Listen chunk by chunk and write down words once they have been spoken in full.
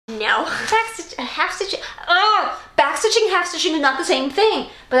know. Half stitching. Oh, back stitching, half stitching are not the same thing.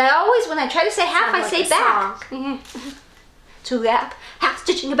 But I always, when I try to say half, I say back. To rap, half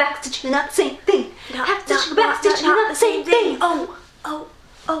stitching and back stitching are not the same thing. Half stitching and back stitching are not the same thing. Oh, oh,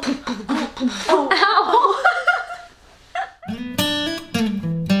 oh, oh, oh.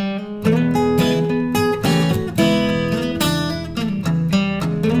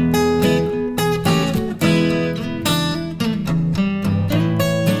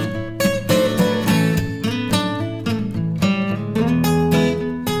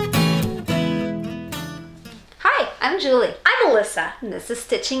 I'm Julie. I'm Alyssa. And this is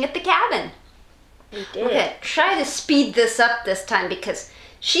Stitching at the Cabin. We did. We're gonna try to speed this up this time because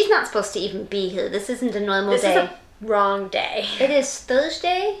she's not supposed to even be here. This isn't a normal day. This is a wrong day. It is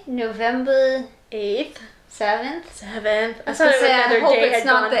Thursday, November 8th. 7th? 7th. I hope it's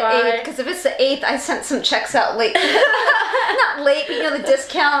not the 8th, because if it's the 8th, I sent some checks out late. Not late, but you know the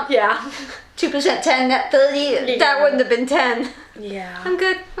discount? Yeah. 2% 10, net 30. Yeah. That wouldn't have been 10. Yeah. I'm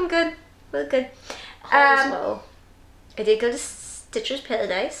good. We're good. Well. I did go to Stitcher's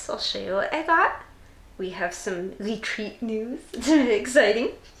Paradise. I'll show you what I got. We have some retreat news. It's really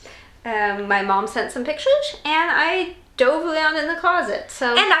exciting. My mom sent some pictures, and I dove around in the closet.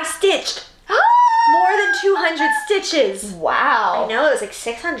 So and I stitched more than 200 stitches. Wow. I know, it was like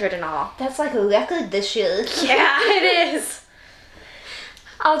 600 in all. That's like a record this year. Yeah, it is.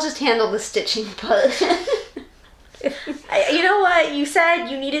 I'll just handle the stitching part. You know what? You said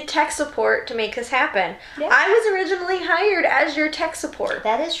you needed tech support to make this happen. Yeah. I was originally hired as your tech support.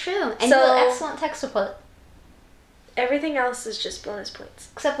 That is true. And you have excellent tech support. Everything else is just bonus points.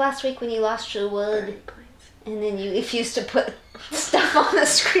 Except last week when you lost your word. And then you refused to put stuff on the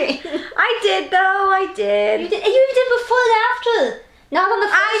screen. I did, though. I did. You did. And you did before and after. Not on the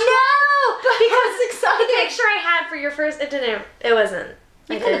first I know! Because the picture I had for your first, it wasn't.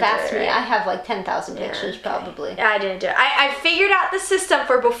 You could have asked me. I have like 10,000 pictures probably. I didn't do it. I figured out the system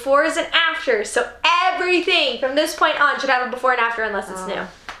for befores and afters, so everything from this point on should have a before and after unless it's new.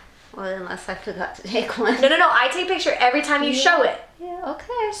 Well, unless I forgot to take one. No. I take a picture every time you show it. Yeah,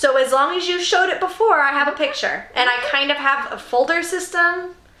 okay. So as long as you showed it before, I have a picture. And I kind of have a folder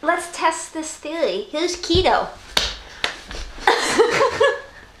system. Let's test this theory. Here's keto.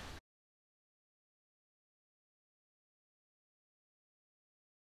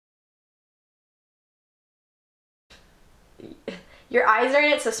 Your eyes are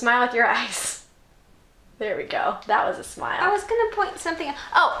in it, so smile with your eyes. There we go. That was a smile. I was going to point something out.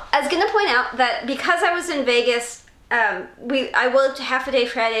 Oh, I was going to point out that because I was in Vegas, I worked half a day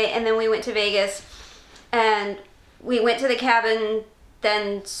Friday, and then we went to Vegas, and we went to the cabin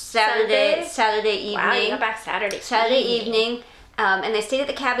then Saturday evening. Wow, you got back Saturday evening. And I stayed at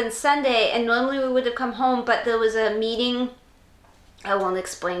the cabin Sunday, and normally we would have come home, but there was a meeting. I won't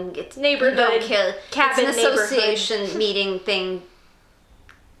explain. It's neighborhood. Don't care. Cabin it's an association meeting thing.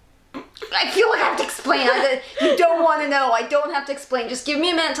 I feel like I have to explain. You don't want to know. I don't have to explain. Just give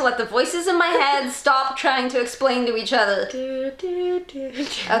me a minute to let the voices in my head stop trying to explain to each other.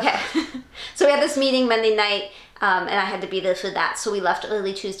 Okay. So we had this meeting Monday night, and I had to be there for that. So we left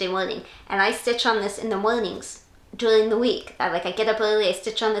early Tuesday morning. And I stitch on this in the mornings during the week. I get up early, I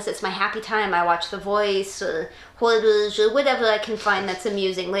stitch on this. It's my happy time. I watch The Voice or Hoarders or whatever I can find that's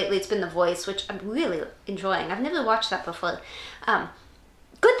amusing. Lately it's been The Voice, which I'm really enjoying. I've never watched that before.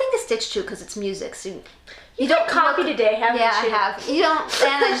 Good thing to stitch to because it's music. So you don't coffee today, haven't you? Yeah, I have. You don't.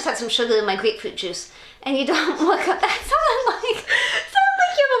 And I just had some sugar in my grapefruit juice. And you don't look up. That sounded like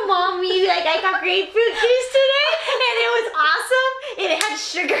you have a mom meeting. Like, I got grapefruit juice today, and it was awesome. And it had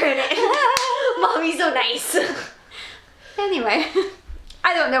sugar in it. Mommy's so nice. Anyway,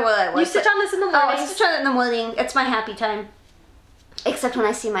 I don't know what I was. You stitch on this in the morning. Oh, I stitch on it in the morning. It's my happy time. Except when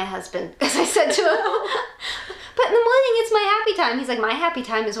I see my husband, as I said to him. But in the morning, it's my happy time. He's like, my happy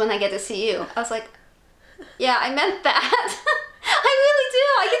time is when I get to see you. I was like, yeah, I meant that. I really do.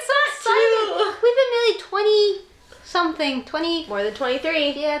 I get so excited. We've been married 20-something. 20. More than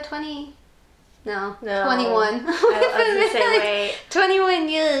 23. Yeah, 20. No, 21. I was the same way. 21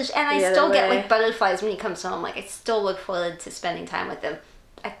 years, and I still get like butterflies when he comes home. Like, I still look forward to spending time with him.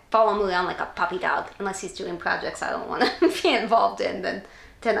 I follow him around like a puppy dog, unless he's doing projects I don't want to be involved in.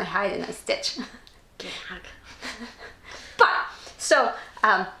 Then I hide and I stitch. But so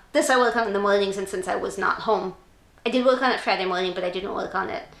this I work on in the mornings, and since I was not home, I did work on it Friday morning, but I didn't work on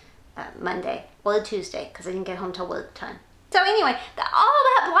it Monday or Tuesday because I didn't get home till work time. So anyway, all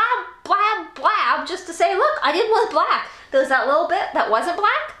that blab, just to say, look, I didn't wear black. There was that little bit that wasn't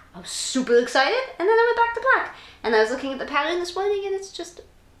black. I was super excited, and then I went back to black. And I was looking at the pattern this morning, and it's just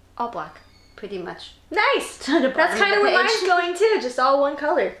all black, pretty much. Nice. That's kind of where mine's going too, just all one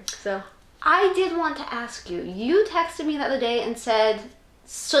color. So I did want to ask you. You texted me the other day and said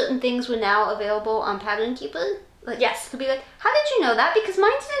certain things were now available on Pattern Keeper. Like, yes. To be like, how did you know that? Because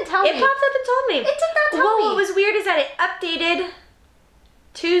mine didn't tell me. It popped up and told me. It did not tell me. Well, what was weird is that it updated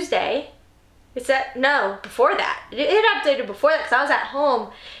Tuesday. Before that. It updated before that because I was at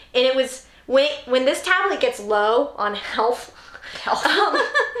home, and it was when this tablet gets low on health.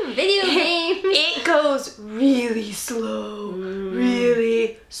 Video games. It goes really slow.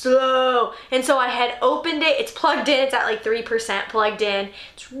 Really slow. And so I had opened it. It's plugged in. It's at like 3% plugged in.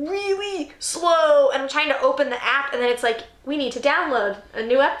 It's really slow. And I'm trying to open the app, and then it's like, we need to download a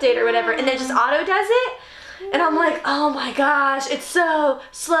new update or whatever. And then it just auto does it. And I'm like, oh my gosh, it's so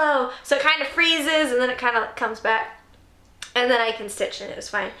slow. So it kind of freezes, and then it kind of comes back. And then I can stitch, and it was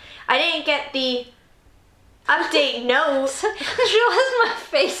fine. I didn't get the update note. This realized my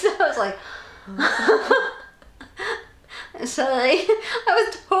face. I was like, sorry. I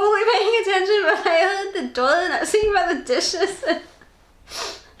was totally paying attention, but I heard the door and I was thinking about the dishes.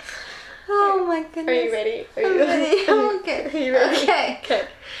 Oh my goodness. Are you ready? I'm ready. I'm okay. Are you ready? Okay.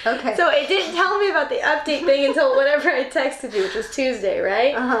 Okay. So it didn't tell me about the update thing until whenever I texted you, which was Tuesday,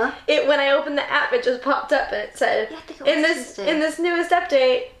 right? When I opened the app, it just popped up and it said, in this newest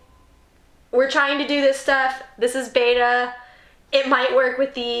update, we're trying to do this stuff. This is beta. It might work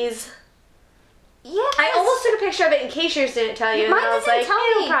with these. Yeah. I almost took a picture of it in case yours didn't tell you. Mine and I was didn't like, tell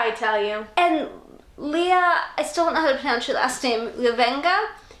me. it'll probably tell you. And Leah, I still don't know how to pronounce your last name, Levenga,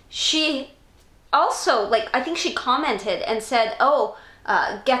 she also, like, I think she commented and said, oh,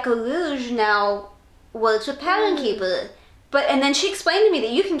 Gecko Rouge now works with Pattern Keeper. And then she explained to me that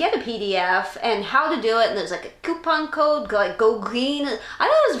you can get a PDF and how to do it, and there's like a coupon code, like Go Green. I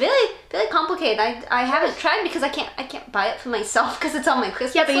know it was very, very complicated. I haven't tried because I can't buy it for myself because it's on my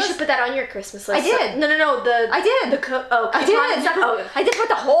Christmas list. Yeah, but you should put that on your Christmas list. I did. No. I did. I did. I did put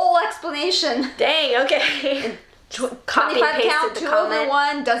the whole explanation. Dang. Okay. Copy 25 and count, pasted 2 the over comment.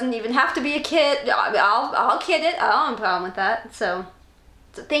 1, doesn't even have to be a kit. I'll kit it. I don't have a problem with that. So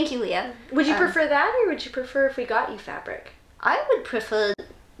thank you, Leah. Would you prefer that, or would you prefer if we got you fabric? I would prefer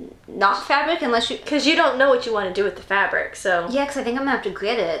not fabric unless you... Because you don't know what you want to do with the fabric, so... Yeah, because I think I'm going to have to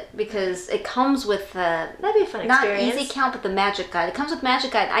grid it because it comes with That'd be a fun not experience. Easy Count, but the Magic Guide. It comes with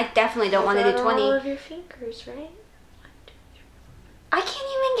Magic Guide. I definitely don't want to do 20. all of your fingers, right? I can't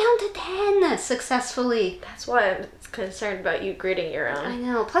even count to 10 successfully. That's why I'm concerned about you gridding your own. I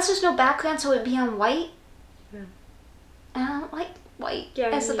know. Plus there's no background, so it'd be on white. Yeah. I don't like white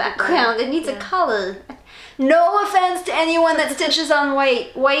as the background. It needs a color. No offense to anyone that stitches on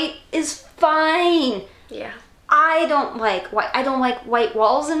white. White is fine. Yeah. I don't like white. I don't like white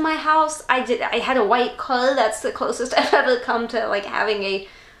walls in my house. I had a white color. That's the closest I've ever come to like having a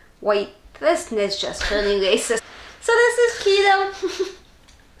white. This is just really racist. So this is keto.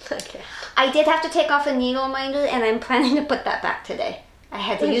 Okay. I did have to take off a needle minder, and I'm planning to put that back today. I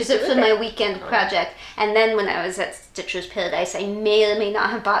had to What did use you it do for with my it? weekend project. And then when I was at Stitcher's Paradise, I may or may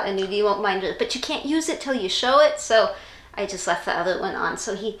not have bought a new needle minder, but you can't use it till you show it, so I just left the other one on.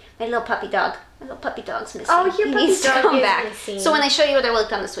 So my little puppy dog's missing. Oh, your he puppy needs to dog come is back. missing. So when I show you what I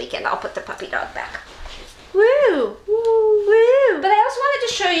worked on this weekend, I'll put the puppy dog back. Woo! Woo! But I also wanted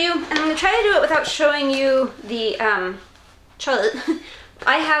to show you, and I'm going to try to do it without showing you the chart.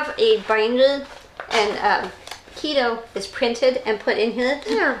 I have a binder, and keto is printed and put in here.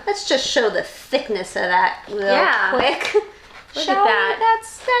 Yeah. Let's just show the thickness of that real quick. Look Shall at that.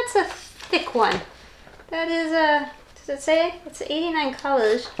 That's a thick one. That is does it say? It's 89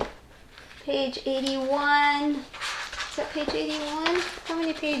 colors. Page 81. Is that page 81? How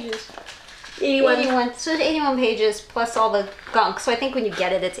many pages? 81. So it's 81 pages plus all the gunk. So I think when you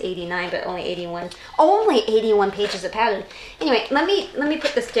get it, it's 89, but only 81. Only 81 pages of pattern. Anyway, let me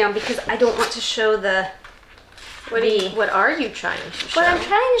put this down because I don't want to show the. What are you trying to show? What I'm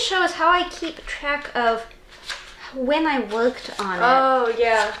trying to show is how I keep track of when I worked on it. Oh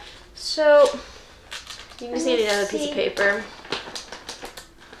yeah. So you just need another piece of paper.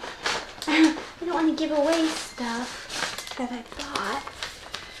 I don't want to give away stuff that I bought.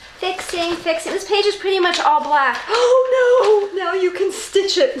 Fixing. This page is pretty much all black. Oh no! Now you can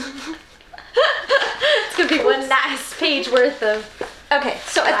stitch it. It's gonna be one nice page worth of. Okay,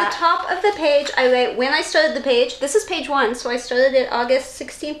 so at the top of the page, I write when I started the page. This is page 1, so I started it August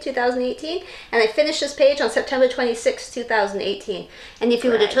 16th, 2018, and I finished this page on September 26th, 2018. And if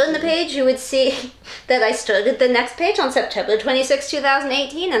you were to turn the page, you would see that I started the next page on September 26th,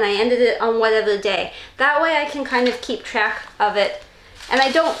 2018, and I ended it on whatever day. That way I can kind of keep track of it. And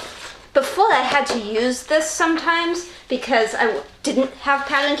I don't, before I had to use this sometimes because I didn't have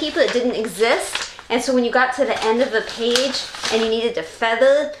Pattern Keeper, it didn't exist. And so when you got to the end of the page and you needed to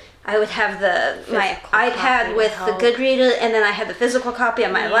feather, I would have my Physical iPad copy with to the help. good reader, and then I had the physical copy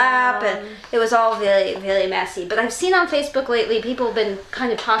on my lap, and it was all very, very messy. But I've seen on Facebook lately, people have been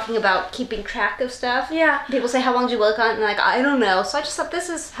kind of talking about keeping track of stuff. Yeah. People say, how long did you work on it? And like, I don't know. So I just thought, this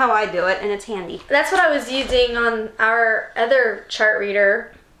is how I do it, and it's handy. That's what I was using on our other chart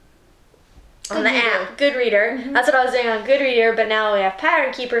reader. On the app, Goodreader. That's what I was doing on Goodreader, but now we have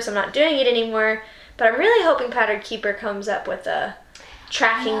Pattern Keeper, so I'm not doing it anymore. But I'm really hoping Pattern Keeper comes up with a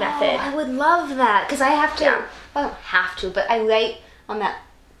tracking method. I would love that, because I have to, Yeah. I don't have to, but I write on that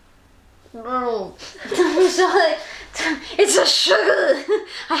little, it's a sugar.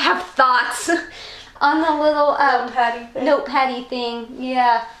 I have thoughts on the little notepad-y thing.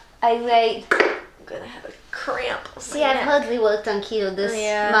 Yeah, I write. I'm gonna have a cramp. See, I've hardly worked on keto this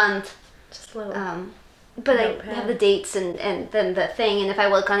month. Just a little. But Notepad. I have the dates and then the thing, and if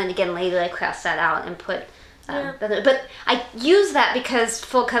I work on it again later, I cross that out and put. But I use that because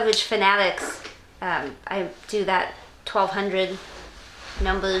Full Coverage Fanatics, I do that 1,200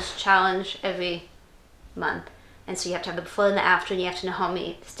 numbers challenge every month. And so you have to have the before and the after, and you have to know how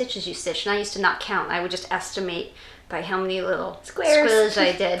many stitches you stitched. And I used to not count. I would just estimate by how many little squares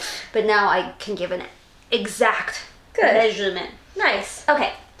I did. But now I can give an exact measurement. Nice.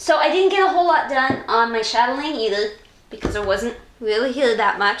 Okay, so I didn't get a whole lot done on my chatelaine either, because I wasn't really here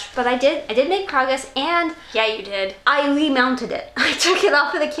that much, but I did make progress, and Yeah, you did. I remounted it. I took it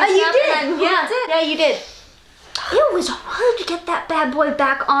off of the kitchen. You did? And I moved it. Yeah, you did. It was hard to get that bad boy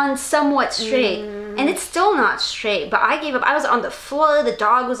back on somewhat straight, and it's still not straight, but I gave up. I was on the floor, the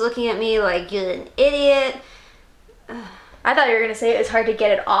dog was looking at me like, you're an idiot. I thought you were gonna say it was hard to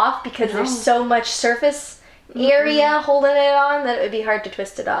get it off because there's so much surface area holding it on that it would be hard to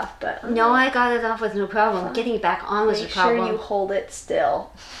twist it off. But No, I got it off with no problem. Getting it back on was a make problem. sure you hold it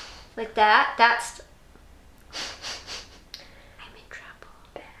still. Like that. That's. I'm in trouble.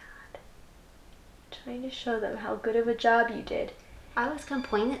 Bad. Trying to show them how good of a job you did. I was gonna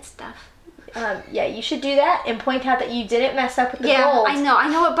point at stuff. Yeah, you should do that and point out that you didn't mess up with the gold. I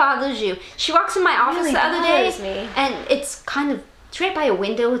know it bothers you. She walks in my office really the other day, bothers me. and it's kind of, it's right by a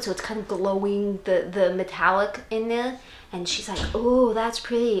window, so it's kind of glowing, the metallic in there, and she's like, oh, that's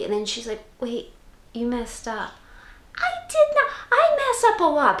pretty, and then she's like, wait, you messed up. I mess up a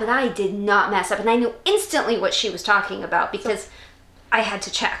lot, but I did not mess up, and I knew instantly what she was talking about, because I had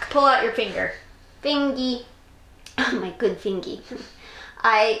to check. Pull out your finger. Fingy. My good fingy.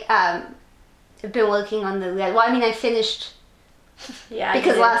 I've been working on the red. Well, I mean, I finished. Yeah.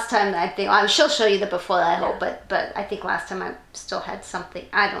 Because last time I think she'll show you the before, I hope, but I think last time I still had something.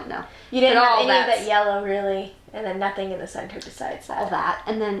 I don't know. You didn't But have all any of that's- that yellow really, and then nothing in the center besides that. all that,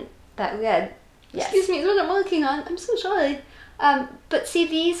 and then that red. Yes. Excuse me, is what I'm working on. I'm so sorry. But see,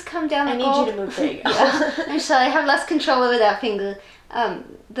 these come down. I the need gold. you to move. There you go. Yeah. I'm sorry. I have less control over that finger.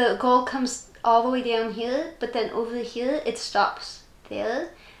 The gold comes all the way down here, but then over here it stops there.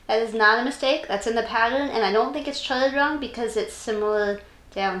 That is not a mistake. That's in the pattern, and I don't think it's charted wrong because it's similar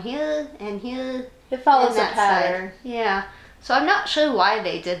down here and here. It follows and the that pattern. side. Yeah. So I'm not sure why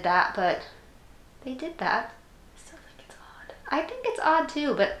they did that, but they did that. I still think it's odd. I think it's odd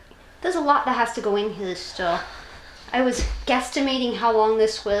too, but there's a lot that has to go in here still. I was guesstimating how long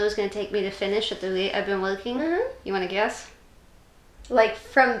this square was going to take me to finish at the rate I've been working. You want to guess? Like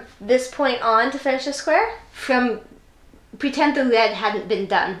from this point on to finish the square? Pretend the red hadn't been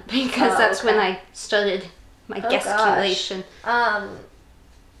done, because that's when I started my guesstimation. And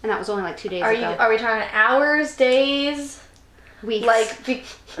that was only like 2 days ago. Are we talking hours, days, Weeks. like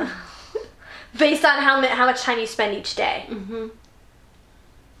based on how much time you spend each day?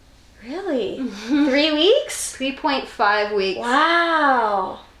 Really? 3 weeks? 3.5 weeks.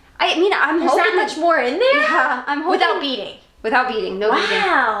 Wow. I mean, I'm There's hoping that much more in there? Yeah, I'm hoping Without beating. Without beating, no beating.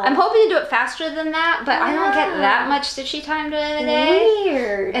 Wow. I'm hoping to do it faster than that, but I don't get that much stitchy time during the day.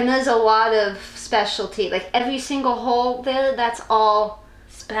 Weird. And there's a lot of specialty. Like every single hole there, that's all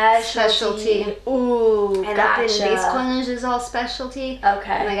specialty. Ooh, And gotcha. up in base corners is all specialty.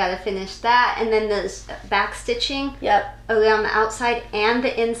 Okay. And I gotta finish that. And then there's back stitching Yep. around the outside and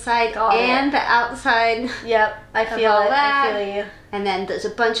the inside Got and it. the outside. Yep. I feel all it. that. I feel you. And then there's a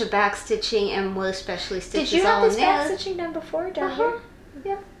bunch of back stitching and more specialty stitches Did you have all this in back there. stitching done before down Uh-huh. here?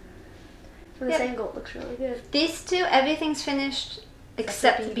 Yeah. From this Yep. angle, it looks really good. These two, everything's finished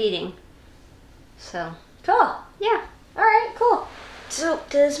except the beading. So, Cool. yeah. All right. Cool. So,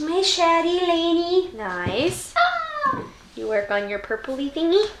 does my shady lady. Nice. Ah! You work on your purpley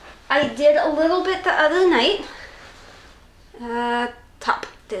thingy. I did a little bit the other night. Top.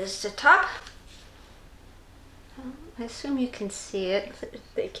 There's the top. I assume you can see it.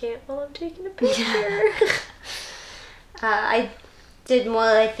 They can't while I'm taking a picture. I did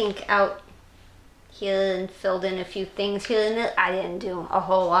more, I think, out here and filled in a few things here and there. I didn't do a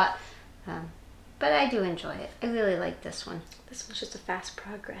whole lot, but I do enjoy it. I really like this one. This one's just a fast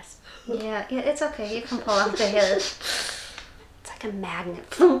progress. Yeah, it's okay. You can pull out the hair. It's like a magnet.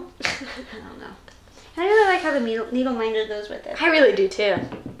 I don't know. And I really like how the needle minder goes with it. I really do too.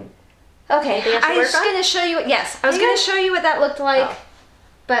 Okay, I was gonna show you. Yes, I was gonna show you what that looked like,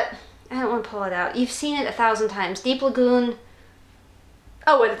 but I don't want to pull it out. You've seen it 1,000 times. Deep Lagoon.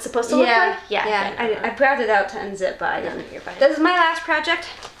 Oh, what it's supposed to look like? Yeah. I brought it out to unzip, but I didn't. You're fine. This is my last project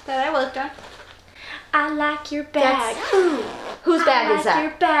that I worked on. I like your bag. Ooh. Whose bag is that? I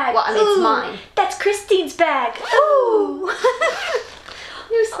like your bag. Well, I mean, it's mine. That's Christine's bag. Ooh.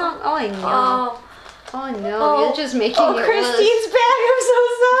 New song. Oh, I know. Oh no, you're just making it Christine's worse. bag. I'm so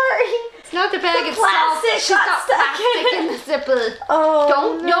sorry. It's not the bag itself. Plastic. She's got plastic in the zipper. Oh,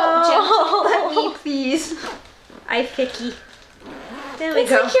 Don't, no. gentle. Let me, please. I picky. There we It's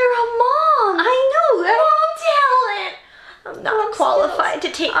go. like you're a mom. I know, right? Mom talent. I'm not qualified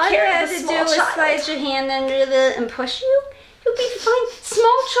to take All you care have of a to small do is child. slide your hand under it and push you. You'll be fine.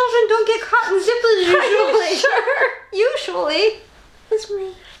 Small children don't get caught in zippers usually. Sure. Usually. It's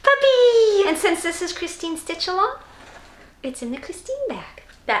my puppy. And since this is Christine Stitch Along, it's in the Christine bag.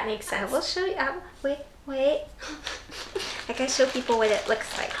 That makes I sense. will show you. Wait. I gotta show people what it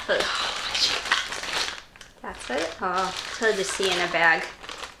looks like first. That's it. Oh, it's hard to see in a bag.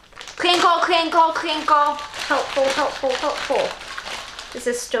 Crinkle, crinkle, crinkle. Helpful, helpful, helpful. This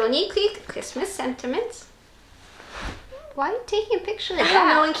is Stony Creek Christmas Sentiments. Why are you taking a picture of that?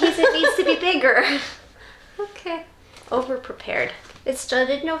 I don't know, in case it needs to be bigger. Okay. Over-prepared. It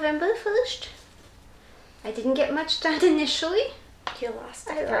started November 1st. I didn't get much done initially. You lost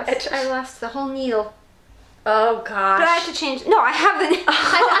I lost the whole needle. Oh, gosh. But I have to change. No, I haven't.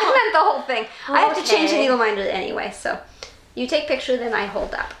 I meant the whole thing. I have to change the needle minder anyway. So, you take picture, then I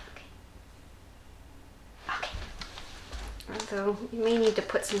hold up. Okay. Although you may need to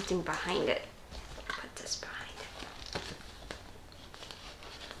put something behind it. Put this behind it.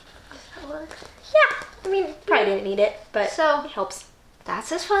 Does that work? Yeah. I mean, probably didn't need it, but So, it helps.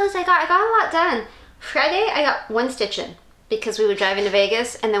 That's as far as I got. I got a lot done. Friday, I got one stitch in because we were driving to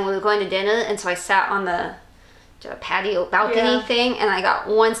Vegas and then we were going to dinner, and so I sat on the patio balcony thing and I got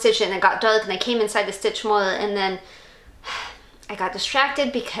one stitch in. It got dark and I came inside to stitch more, and then I got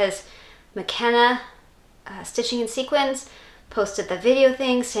distracted because McKenna, Stitching in Sequins, posted the video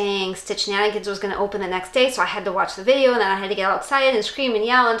thing saying Stitch Shenanigans was going to open the next day, so I had to watch the video, and then I had to get all excited and scream and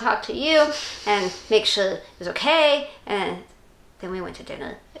yell and talk to you and make sure it was okay, and then we went to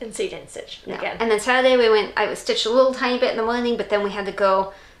dinner. And so you didn't stitch again. And then Saturday I stitched a little tiny bit in the morning, but then we had to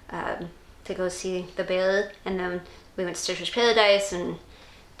go see the bear, and then we went to Stitcher's Paradise, and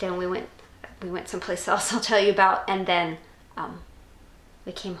then we went someplace else I'll tell you about, and then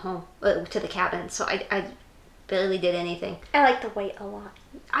we came home to the cabin, so I barely did anything. I like the white a lot.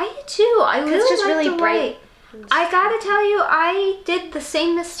 I do too. I really it's just like really the bright. white. I gotta tell you, I did the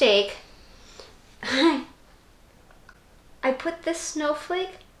same mistake. I put this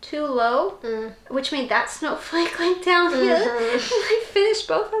snowflake too low, which made that snowflake like down here. And I finished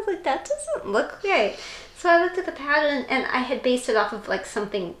both. I was like, that doesn't look right. So I looked at the pattern and I had based it off of like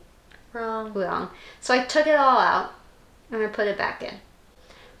something wrong. So I took it all out and I put it back in.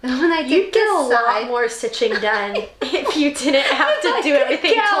 And when I did You'd get a lot more stitching done if you didn't have to do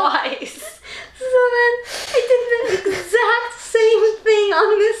everything twice. So then I did the exact same thing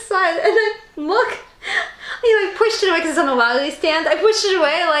on this side, and I look. I pushed it away because it's on the lavalier stand. I pushed it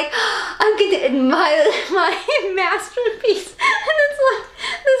away like, I'm going to admire my masterpiece. And it's like,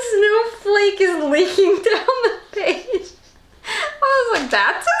 the snowflake is leaking down the page. I was like,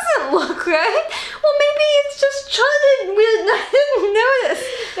 that doesn't look right. Well, maybe it's just charted weird and I didn't notice.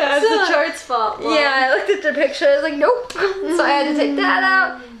 That's the chart's fault. Mom. Yeah, I looked at the picture. I was like, nope. So I had to take that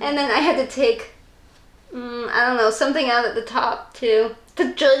out. And then I had to take, I don't know, something out at the top too. The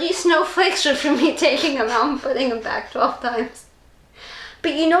dirty snowflakes are from me taking them out and putting them back 12 times.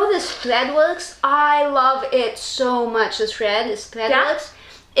 But you know this thread works? I love it so much. This thread works.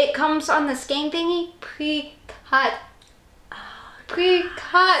 It comes on the skein thingy pre-cut.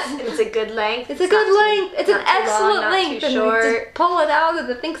 Pre-cut. It's a good length. It's a good length. It's an excellent long, length. Not too And short. we just pull it out of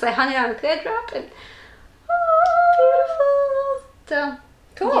the thing because I hung it on a thread drop. And oh, beautiful. So,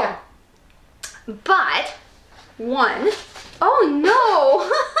 cool. Yeah. But, oh no!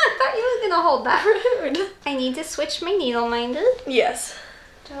 I thought you were going to hold that. Rude. I need to switch my needle minder. Yes.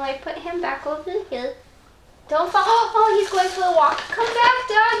 So I put him back over here. Don't fall. Oh, he's going for a walk. Come back,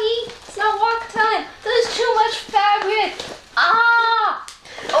 doggy. It's not walk time. There's too much fabric. Ah!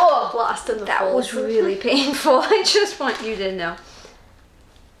 Oh, Lost in the that fold. was really painful. I just want you to know.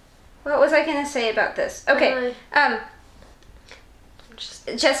 What was I gonna say about this? Okay.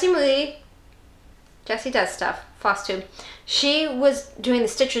 Jessie Moody. Jessie does stuff. FlossTube. She was doing the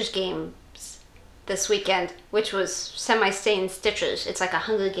Stitchers games this weekend, which was semi-stained Stitchers. It's like a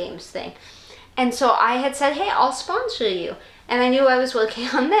Hunger Games thing. And so I had said, hey, I'll sponsor you. And I knew I was working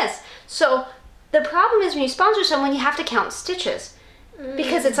on this. So the problem is when you sponsor someone, you have to count stitches.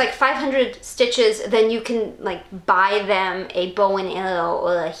 Because it's like 500 stitches, then you can like buy them a bow and arrow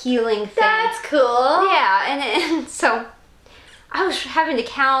or a healing thing. That's cool. Yeah, and so I was having to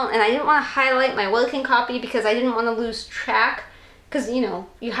count, and I didn't want to highlight my working copy because I didn't want to lose track. Because, you know,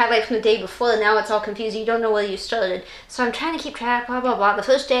 you highlight from the day before, and now it's all confusing. You don't know where you started. So I'm trying to keep track, blah, blah, blah. The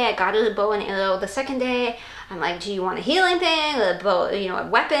first day, I got her a bow and arrow. The second day, I'm like, do you want a healing thing or a bow, you know, a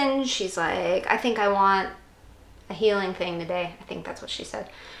weapon? She's like, I think I want a healing thing today. I think that's what she said.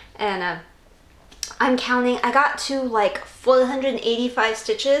 And I'm counting. I got to like 485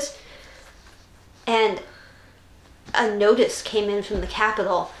 stitches, and a notice came in from the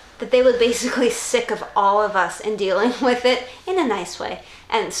Capitol that they were basically sick of all of us and dealing with it in a nice way.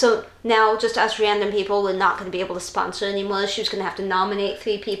 And so now just us random people were not going to be able to sponsor anymore. She was going to have to nominate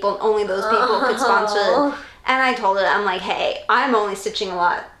 3 people, and only those people could sponsor. And I told her, I'm like, hey, I'm only stitching a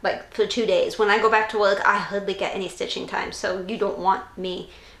lot, like for 2 days. When I go back to work, I hardly get any stitching time, so you don't want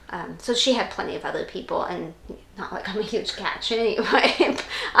me. So she had plenty of other people, and not like I'm a huge catch anyway.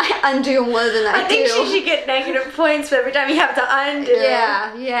 I undo more than I do. I think she should get negative points for every time you have to undo.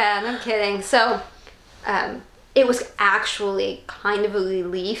 Yeah, no kidding. So it was actually kind of a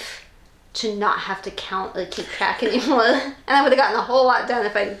relief to not have to count or keep track anymore. And I would have gotten a whole lot done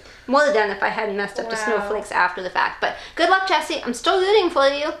if I hadn't messed up the snowflakes after the fact. But good luck, Jessie. I'm still rooting for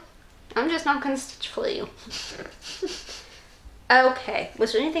you. I'm just not going to stitch for you. Okay,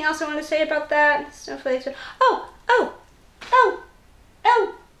 was there anything else I wanted to say about that? Snowflakes. Oh!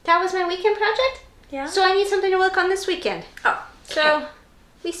 That was my weekend project? Yeah. So I need something to work on this weekend. Oh. So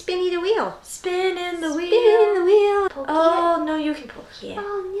we spinny the wheel. Spinning the wheel. Spinning the wheel. Oh, no, you can poke it.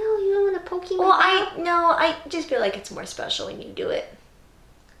 Oh no, you don't want to poke me. Well, I just feel like it's more special when you do it.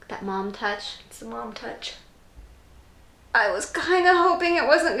 That mom touch. It's the mom touch. I was kind of hoping it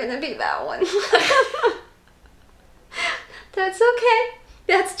wasn't going to be that one. That's okay.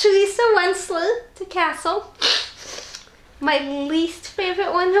 That's Teresa Wensler to Castle. My least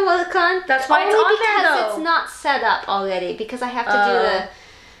favorite one to work on. That's why it's on there, though. Because it's not set up already. Because I have to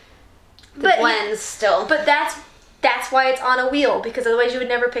do the blends still. But that's why it's on a wheel. Because otherwise you would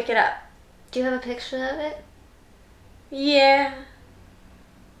never pick it up. Do you have a picture of it? Yeah.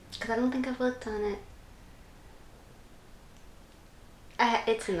 Because I don't think I've worked on it.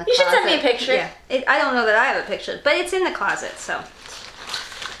 It's in the closet. You should send me a picture. Yeah. I don't know that I have a picture, but it's in the closet, so.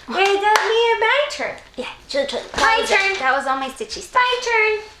 Wait, that's me or my turn? Yeah, it's your turn. My turn. That was all my stitchy stuff. My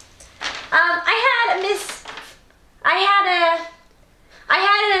turn. I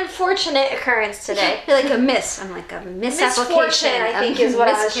had an unfortunate occurrence today. You're like a miss. I'm like a misapplication. Misfortune, I think, is what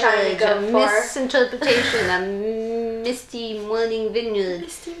I was trying to go a for. Misinterpretation. A misty morning vineyard.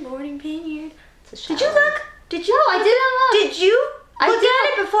 Misty morning vineyard. Did you look? Did you? No, I didn't look. Did you? I look at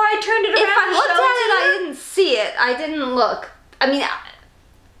it before I turned it around. If I looked at it, I didn't see it. I didn't look. I mean,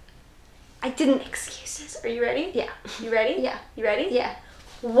 I didn't. Excuses. Are you ready? Yeah. You ready? Yeah. You ready? Yeah.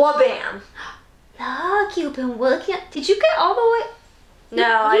 Wabam. Look, you've been working. Did you get all the way?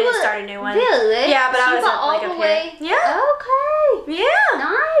 No, I didn't start a new one. Really? Yeah, but so I was got up, all like, the up way. here. Yeah. Okay. Yeah.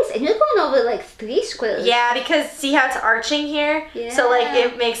 Nice. And you're going over like 3 squares. Yeah, because see how it's arching here? Yeah. So like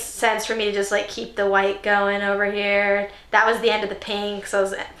it makes sense for me to just like keep the white going over here. That was the end of the pink, so I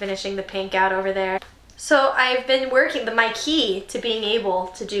was finishing the pink out over there. So I've been working, but my key to being able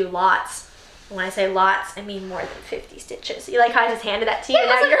to do lots, when I say lots, I mean more than 50 stitches. You like how I just handed that to you? Yeah,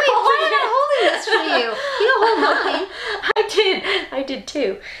 Now you're why am I holding this for you? You don't hold nothing. I did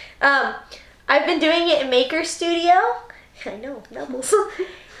too. I've been doing it in Maker Studio. I know, doubles.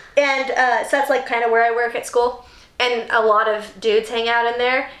 And so that's like kind of where I work at school. And a lot of dudes hang out in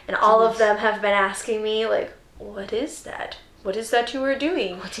there. And all of them have been asking me like, what is that? What is that you were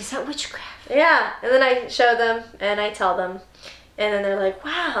doing? What is that witchcraft? Yeah. And then I show them and I tell them. And then they're like,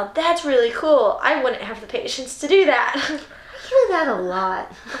 wow, that's really cool. I wouldn't have the patience to do that. I hear that a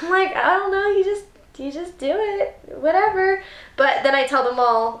lot. I'm like, I don't know, you just do it, whatever. But then I tell them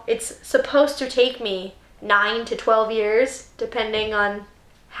all, it's supposed to take me 9 to 12 years, depending on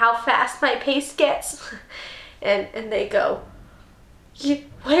how fast my pace gets. And they go,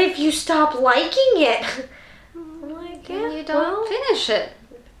 what if you stop liking it? I'm like, yeah, you don't finish it.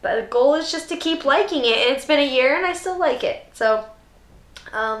 But the goal is just to keep liking it, and it's been a year and I still like it. So,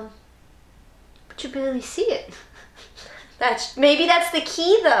 but you barely see it. Maybe that's the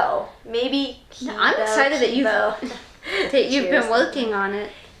key though. Maybe. No, I'm excited that you've been working on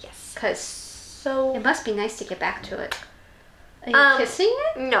it. Yes. Cause so it must be nice to get back to it. Are you kissing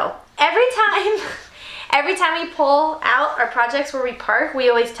it? No. Every time we pull out our projects where we park, we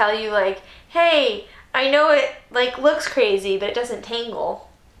always tell you like, hey, I know it like looks crazy, but it doesn't tangle.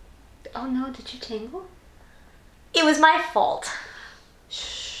 Oh no, did you tangle? It was my fault.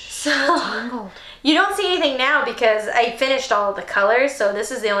 So Tangled. you don't see anything now because I finished all of the colors, so this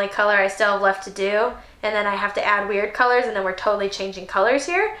is the only color I still have left to do. And then I have to add weird colors, and then we're totally changing colors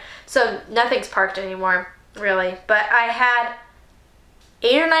here. So nothing's parked anymore, really. But I had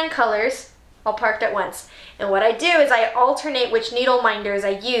 8 or 9 colors all parked at once. And what I do is I alternate which needle minders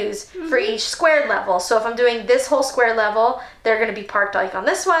I use for each square level. So if I'm doing this whole square level, they're going to be parked like on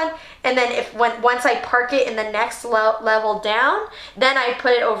this one. And then once I park it in the next level down, then I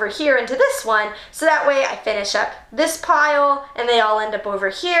put it over here into this one. So that way I finish up this pile and they all end up over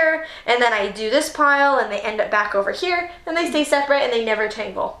here. And then I do this pile and they end up back over here. And they stay separate and they never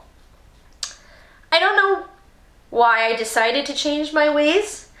tangle. I don't know why I decided to change my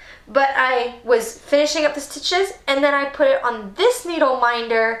ways. But I was finishing up the stitches and then I put it on this needle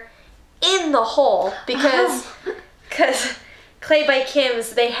minder in the hole because Clay by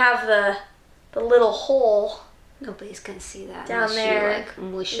Kim's, they have the little hole. Nobody's gonna see that down unless there. you like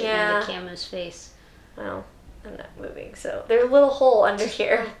mush it in the camera's face. Well, I'm not moving, so there's a little hole under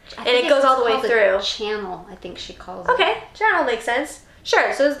here I and think it goes all the way called through. A channel, I think she calls it. Okay, channel makes sense.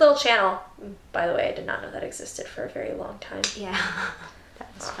 Sure, so this little channel. By the way, I did not know that existed for a very long time. Yeah.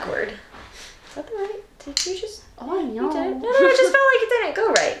 That's awkward. Is that the right? Did you just? Oh, I know. You did it? No, it just felt like it didn't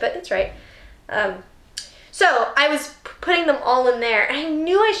go right, but it's right. So I was putting them all in there, and I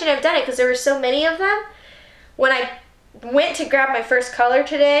knew I shouldn't have done it because there were so many of them. When I went to grab my first color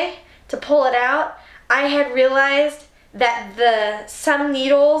today to pull it out, I had realized that some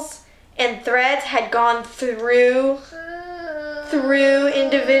needles and threads had gone through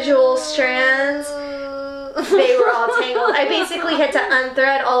individual strands. They were all tangled. I basically had to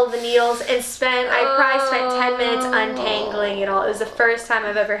unthread all of the needles and I probably spent 10 minutes untangling it all. It was the first time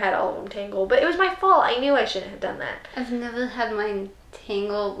I've ever had all of them tangled, but it was my fault. I knew I shouldn't have done that. I've never had mine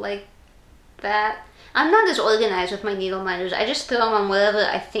tangled like that. I'm not as organized with my needle minders. I just throw them on whatever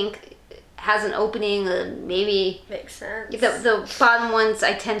I think has an opening, or maybe makes sense. The bottom ones,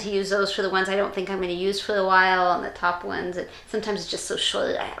 I tend to use those for the ones I don't think I'm going to use for a while, and the top ones, and sometimes it's just so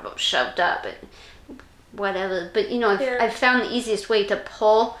short I have them shoved up and whatever. But you know, I've found the easiest way to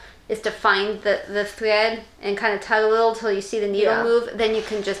pull is to find the thread and kind of tug a little till you see the needle move. Then you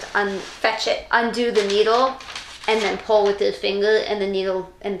can just fetch it, undo the needle, and then pull with your finger, and the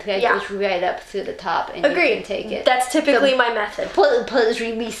needle and thread goes right up through the top, and you can take it. That's typically my method. Pull is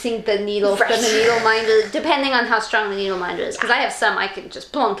releasing the needle from the needle minder, depending on how strong the needle minder is. Because I have some I can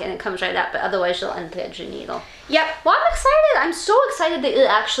just plunk and it comes right up, but otherwise you'll unthread your needle. Yep. Well, I'm excited. I'm so excited that you're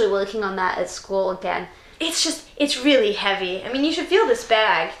actually working on that at school again. It's really heavy. I mean, you should feel this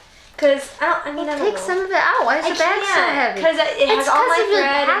bag. Because, I don't know. Take some of it out. Why is the bag so heavy? Because it has all my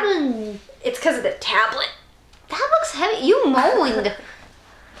thread. Pattern. It's because of the tablet. That looks heavy. You moaned.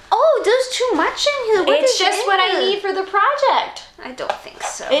 Oh, there's too much in here. It's just what I need for the project. I don't think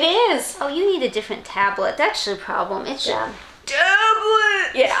so. It is. Oh, you need a different tablet. That's your problem. It's your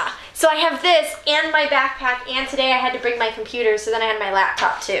tablet. Yeah. So I have this and my backpack, and today I had to bring my computer, so then I had my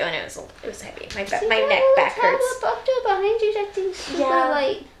laptop too, and it was heavy. My neck back hurts. Up there behind you, that thing's super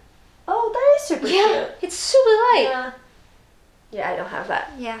light. Oh, that is super cute. It's super light. Yeah. Yeah, I don't have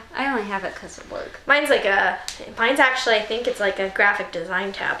that. Yeah, I only have it because of work. Mine's actually, I think it's like a graphic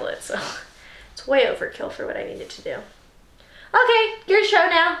design tablet, so it's way overkill for what I needed to do. Okay, your show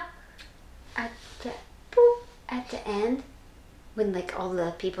now. At the end, when like all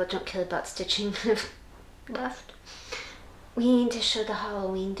the people don't care about stitching have left, we need to show the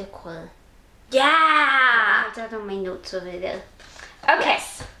Halloween decor. Yeah! I have that on my notes over there. Okay.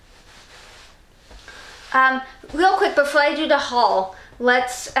 Yes. Real quick before I do the haul,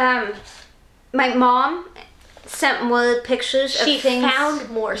 let's my mom sent more pictures of things. She found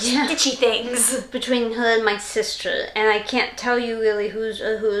more stitchy things between her and my sister, and I can't tell you really whose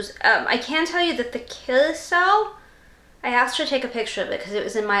or whose. I can tell you that the carousel, I asked her to take a picture of it because it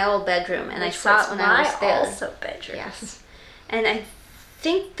was in my old bedroom, and I saw it when I was there. Also bedroom. Yes, and I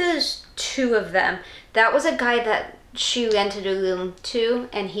think there's 2 of them. That was a guy that she rented a room to,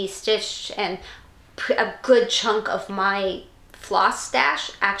 and he stitched, and a good chunk of my floss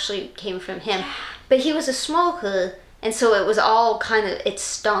stash actually came from him. But he was a smoker, and so it was all kind of, it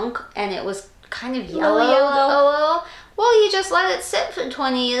stunk, and it was kind of yellow. Well, you just let it sit for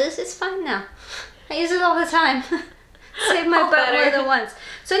 20 years. It's fine now. I use it all the time. Save my butt more than once.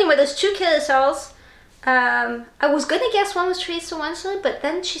 So anyway, there's 2 carousels. I was gonna guess one was Teresa Wensley, but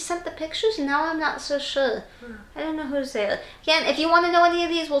then she sent the pictures, and now I'm not so sure. I don't know who to say. Again, if you want to know any of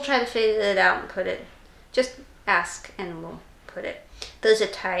these, we'll try to figure it out and put it. Just ask, and we'll put it. There's a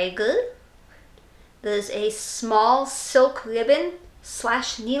tiger. There's a small silk ribbon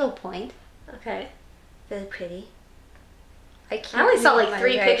 / needlepoint. Okay. Very pretty. I only saw like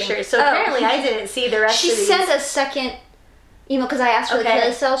 3 pictures, so apparently I didn't see the rest of these. She sent a second email because I asked for the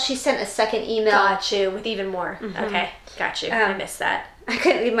carousel. She sent a second email. Got you, with even more. Okay, got you. I missed that. I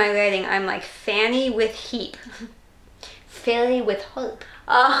couldn't read my writing. I'm like Fanny with heap. Fairy with hope.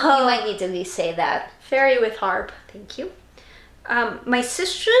 Oh. You might need to re-say that. Fairy with harp. Thank you. My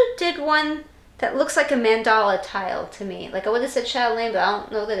sister did one that looks like a mandala tile to me. Like I would have said chatelaine, but I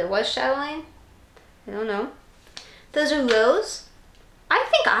don't know that it was chatelaine. I don't know. There's a rose. I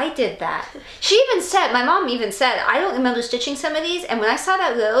think I did that. She even said, my mom even said, I don't remember stitching some of these. And when I saw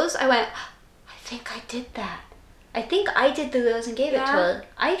that rose, I went, I think I did that. I think I did the rose and gave it to her.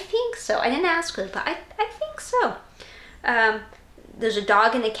 I think so. I didn't ask her, but I think so. There's a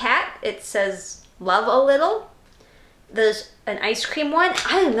dog and a cat. It says, love a little. There's an ice cream one.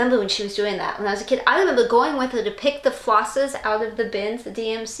 I remember when she was doing that when I was a kid. I remember going with her to pick the flosses out of the bins, the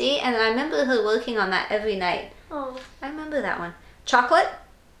DMC, and I remember her working on that every night. Oh. I remember that one. Chocolate?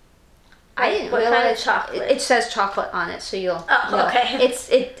 I didn't what realize. kind of chocolate? It says chocolate on it, so you'll know. Okay.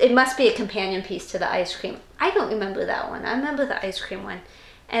 It must be a companion piece to the ice cream. I don't remember that one. I remember the ice cream one.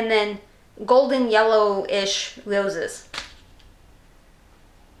 And then golden yellow-ish roses.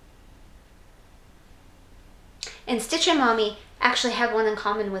 And Stitcher Mommy actually had one in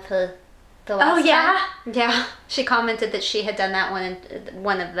common with her the last time. Yeah. She commented that she had done that one, and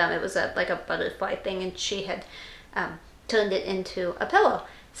one of them, it was like a butterfly thing, and she had turned it into a pillow.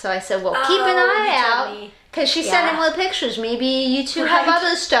 So I said, well, keep an eye out, because she sent in more pictures. Maybe you two have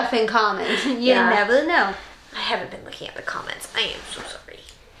other stuff in common. You never know. I haven't been looking at the comments. I am so sorry.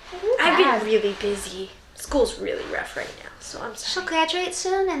 I've been really busy. School's really rough right now, so I'm sorry. She'll graduate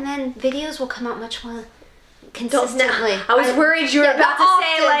soon, and then videos will come out much more consistently. I was worried you were about to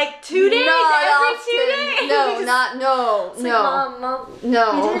say like 2 days, every 2 days. No. Mom,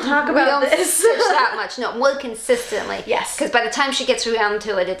 no. We didn't talk about this. Stitch that much. No, more consistently. Yes. Because by the time she gets around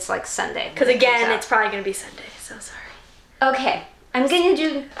to it, it's like Sunday. Because again, it's probably going to be Sunday, so sorry. Okay, I'm going to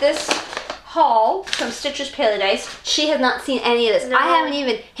do this haul from Stitcher's Paradise. She has not seen any of this. No. I haven't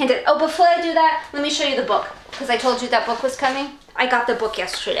even hinted. Oh, before I do that, let me show you the book. Because I told you that book was coming. I got the book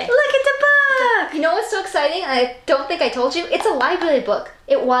yesterday. Look at the book! You know what's so exciting? I don't think I told you. It's a library book.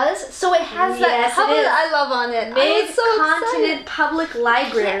 It was. So it has that cover that I love on it. Mid-Continent Public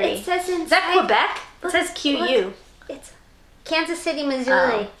Library. Yeah, it says inside. Is that Quebec? It says QU. Look, it's Kansas City,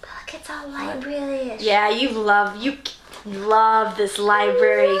 Missouri. Oh. Look, it's all library-ish. Yeah, you love this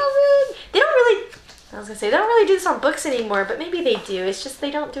library. I love it. They don't really, I was going to say, they don't really do this on books anymore, but maybe they do. It's just they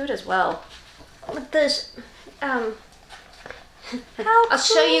don't do it as well. There's, I'll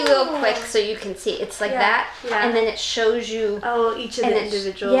show you real quick so you can see. It's like that, and then it shows you. Oh, each of the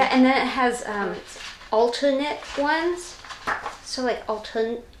individual. Yeah, and then it has alternate ones. So like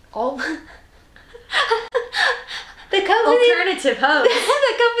the company, alternative host.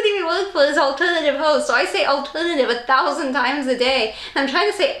 the company we work for is Alternative Host, so I say alternative 1,000 times a day. And I'm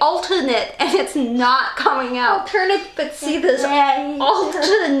trying to say alternate, and it's not coming out. Alternate, but see, there's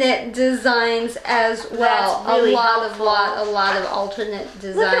alternate designs as well. That's really a lot of alternate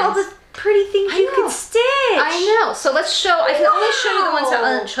designs. Look at all the pretty things you can stitch. I know. So let's show. I can only show you the ones that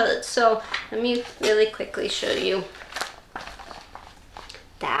aren't shirts. So let me really quickly show you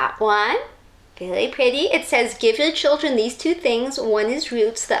that one. Very pretty. It says, give your children these 2 things. One is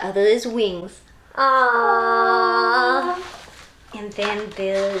roots, the other is wings. Aww. And then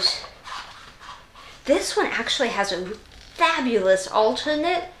there's... This one actually has a fabulous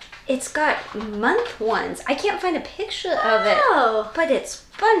alternate. It's got month ones. I can't find a picture of it, but it's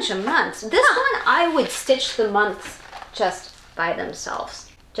a bunch of months. This one, I would stitch the months just by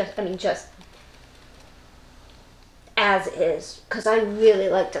themselves. Just as is, because I really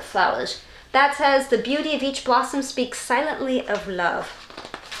like the flowers. That says, the beauty of each blossom speaks silently of love.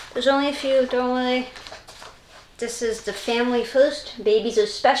 There's only a few, don't worry. This is the family first. Babies are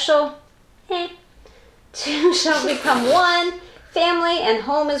special. Hey. 2 shall become 1. Family and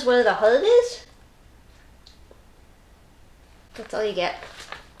home is where the heart is. That's all you get.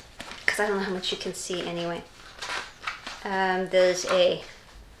 Because I don't know how much you can see anyway. There's a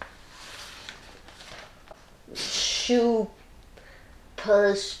shoe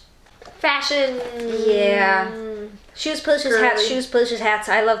purse. Fashion. Yeah. Shoes, purses, hats. Shoes, purses, hats.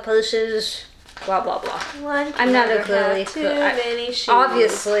 I love purses. blah, blah, blah. One I'm not a never girly have too girl. many shoes.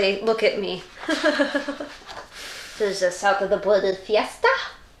 Obviously, look at me. There's a South of the Border Fiesta.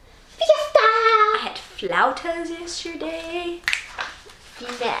 Fiesta! I had flautas yesterday.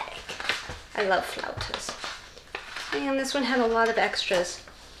 Fanatic. I love flautas. And this one had a lot of extras.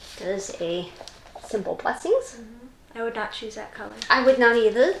 There's a Simple Blessings. I would not choose that color. I would not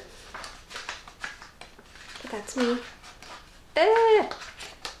either. But that's me.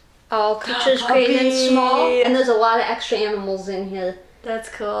 All creatures great and small. And there's a lot of extra animals in here. That's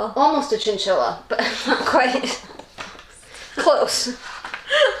cool. Almost a chinchilla, but not quite. Close.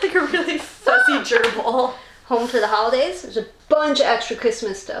 Like a really fussy gerbil. Home for the holidays. There's a bunch of extra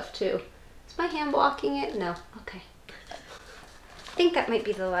Christmas stuff too. Is my hand blocking it? No. Okay. I think that might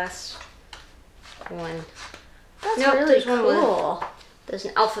be the last one. That's Nope, really there's one cool. with, there's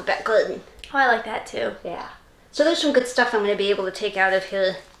an alphabet garden. Oh, I like that too. Yeah. So there's some good stuff I'm going to be able to take out of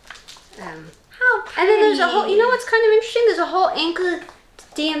here. How pretty. And then there's a whole, you know what's kind of interesting? There's a whole Anchor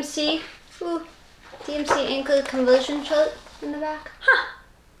DMC, DMC Anchor conversion chart in the back. Huh.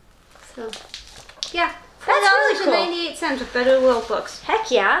 So, yeah. That's really cool. $4.98 with Better World books.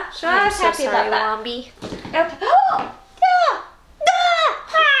 Heck yeah. So I was happy about that. Wombi. Okay. Oh!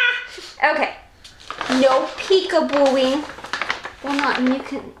 Ah! Okay. No peekabooing. Well, not. I mean, you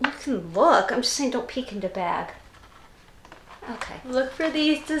can look. I'm just saying, don't peek into bag. Okay. Look for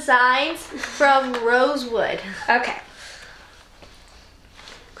these designs from Rosewood. Okay.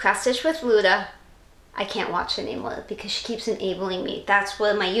 Cross stitch with Luda. I can't watch anymore because she keeps enabling me. That's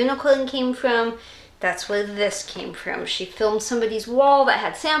where my unicorn came from. That's where this came from. She filmed somebody's wall that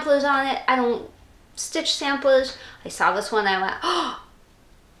had samplers on it. I don't stitch samplers. I saw this one. I went, oh.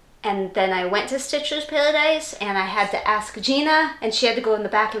 And then I went to Stitcher's Paradise and I had to ask Gina and she had to go in the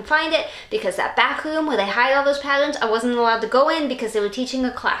back and find it because that back room where they hide all those patterns, I wasn't allowed to go in because they were teaching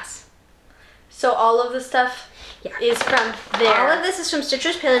a class. So all of the stuff is from there. All of this is from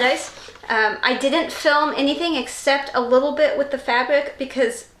Stitcher's Paradise. I didn't film anything except a little bit with the fabric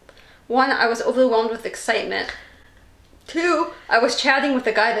because one, I was overwhelmed with excitement. Two, I was chatting with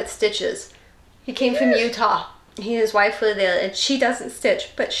the guy that stitches. He came from Utah. He and his wife were there, and she doesn't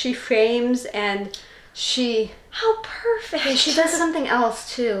stitch, but she frames and she... How perfect. And she does something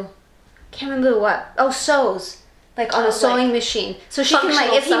else too. Can't remember what. Oh, sews. Like on a sewing machine. So she can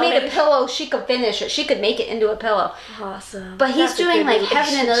like, if he made a pillow, she could finish it. She could make it into a pillow. Awesome. But he's doing like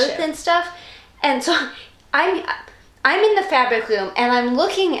heaven and earth and stuff. And so I'm in the fabric room and I'm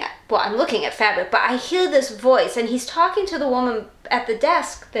looking at fabric, but I hear this voice and he's talking to the woman at the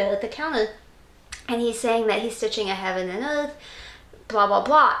desk there at the counter. And he's saying that he's stitching a heaven and earth, blah, blah,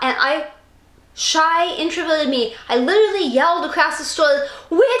 blah. And shy, introverted me, I literally yelled across the store,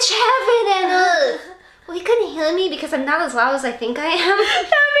 which heaven and earth? Well, he couldn't hear me because I'm not as loud as I think I am.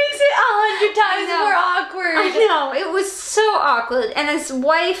 That makes it 100 times more awkward. I know, it was so awkward. And his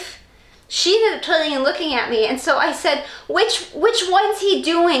wife, she ended up turning and looking at me. And so I said, which one's he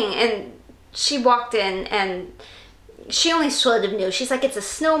doing? And she walked in and she only sort of knew. She's like, it's a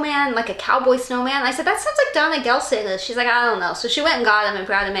snowman, like a cowboy snowman. I said, that sounds like Donna Gelsinger. She's like, I don't know. So she went and got him and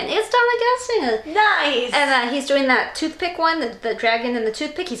brought him in. It's Donna Gelsinger. Nice. And he's doing that toothpick one, the dragon and the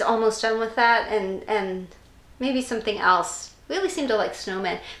toothpick. He's almost done with that. And maybe something else. Really seemed to like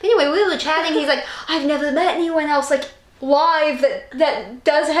snowmen. But anyway, we were chatting. He's like, I've never met anyone else like live that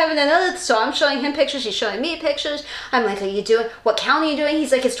does heaven and earth. So I'm showing him pictures. He's showing me pictures. I'm like, what count are you doing?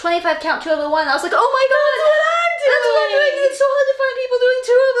 He's like, it's 25 count 2 over 1. I was like, oh my god. That's what I'm doing. It's so hard to find people doing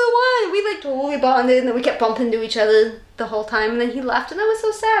 2 over 1. We like totally bonded and then we kept bumping into each other the whole time and then he left and I was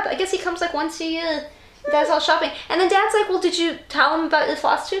so sad. I guess he comes like once a year. Dad's all shopping. And then Dad's like, well, did you tell him about your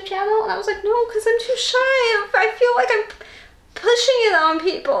FlossTube channel? And I was like, no, because I'm too shy. I feel like I'm pushing it on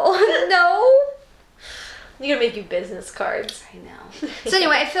people. No. You're gonna make you business cards. I know. So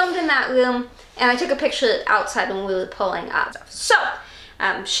anyway, I filmed in that room and I took a picture outside when we were pulling up. So,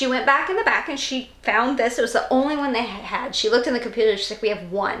 she went back in the back and she found this. It was the only one they had. She looked in the computer. She's like, we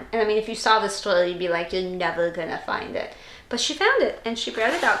have one. And I mean, if you saw this story, you'd be like, you're never gonna find it. But she found it and she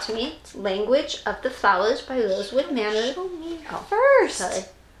brought it out to me. It's Language of the Flowers by Rosewood Manor. Show me Oh, first. Sorry.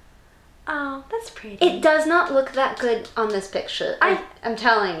 Oh, that's pretty. It does not look that good on this picture. I'm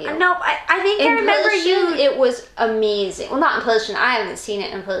telling you. No, I think I remember person, it was amazing. Well, not in person. I haven't seen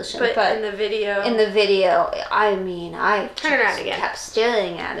it in person. But in the video. In the video, I mean, I Turn around again. Kept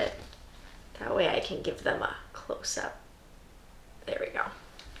staring at it. That way I can give them a close-up. There we go.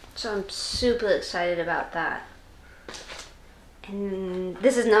 So I'm super excited about that. And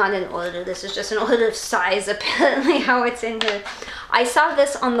this is not in order. This is just an order of size, apparently, how it's in here. I saw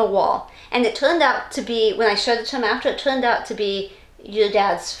this on the wall. And it turned out to be, when I showed it to him after, it turned out to be your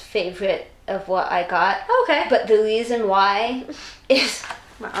dad's favorite of what I got. Okay. But the reason why is,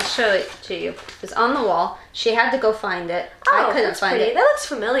 well, I'll show it to you. It was on the wall. She had to go find it. Oh, I couldn't that's find pretty. it. That looks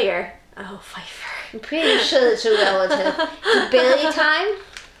familiar. Oh, Pfeiffer. I'm pretty sure it's a relative. Berry Time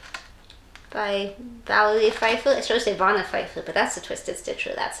by Valerie Pfeiffer. I should say Vanna Pfeiffer, but that's a Twisted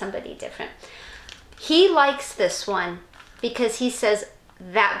Stitcher. That's somebody different. He likes this one because he says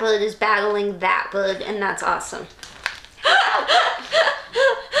that bird is battling that bird, and that's awesome.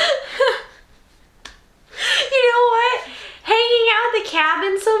 You know what? Hanging out at the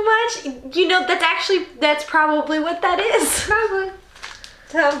cabin so much, you know, that's probably what that is. Probably.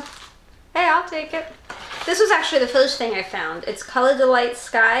 So, hey, I'll take it. This was actually the first thing I found. It's Color Delight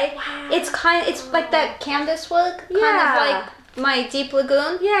Sky. Wow. It's like that canvas work, kind of like my Deep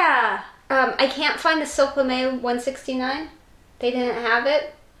Lagoon. Yeah. I can't find the Silk Lame 169. They didn't have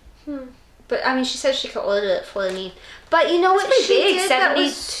it. But I mean, she said she could order it for me. But you know what she big, did that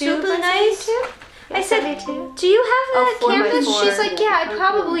was 72 super nice? I said, 72. do you have that 4x4. canvas? She's like, yeah, I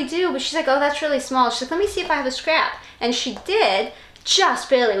probably do. But she's like, oh, that's really small. She's like, let me see if I have a scrap. And she did, just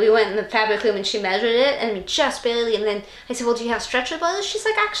barely. We went in the fabric room and she measured it, and just barely. And then I said, well, do you have stretchables? She's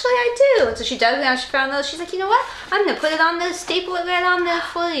like, actually, I do. And so she dug it out. She found those. She's like, you know what? I'm going to put it on there, staple it right on there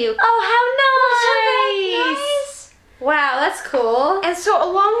for you. Oh, how nice. Nice. Wow, that's cool. And so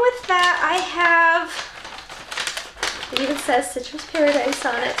along with that, I have... It even says Citrus Paradise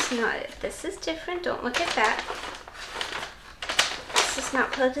on it. It's not it. This is different. Don't look at that. This is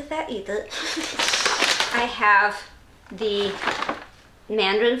not part of that either. I have the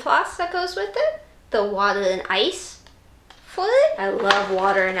Mandarin floss that goes with it. The water and ice for it. I love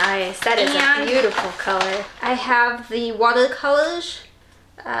water and ice. That is And a beautiful color. I have the watercolors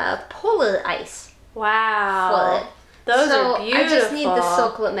polar ice Wow. for it. Those so are beautiful. I just need the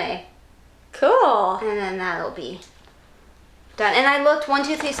Silk Lame. Cool. And then that'll be done. And I looked,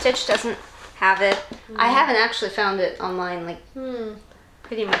 123 Stitch doesn't have it. I haven't actually found it online, like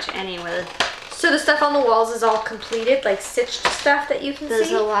pretty much anywhere. So the stuff on the walls is all completed, like stitched stuff that you can There's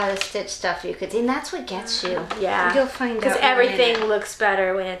see? a lot of stitch stuff you could see, and that's what gets you. Yeah. You'll find out. Because in a everything minute. looks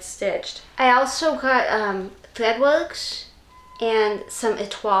better when it's stitched. I also got Threadworks and some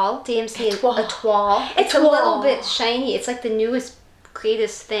Etoile, DMC Etoile. It's a Etoile. little bit shiny. It's like the newest,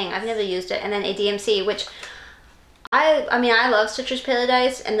 greatest thing. I've never used it. And then a DMC, which I mean, I love Citrus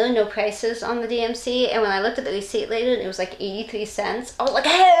Paradise, and there are no prices on the DMC. And when I looked at the receipt later, and it was like 83 cents. I was like,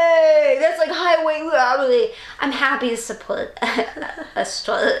 hey, that's like highway robbery. I'm happy to support a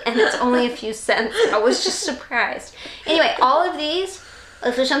store, and it's only a few cents. I was just surprised. Anyway, all of these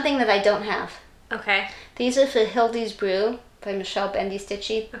are for something that I don't have. Okay. These are for Hildy's Brew by Michelle Bendy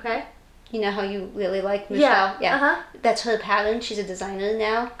Stitchy. Okay. You know how you really like Michelle? Yeah. Uh-huh. That's her pattern. She's a designer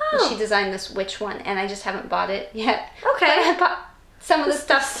now. Oh. And she designed this witch one, and I just haven't bought it yet. Okay. But I bought some of the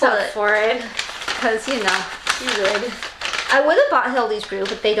stuff for it. because, you know, You would. I would have bought Hildy's Brew,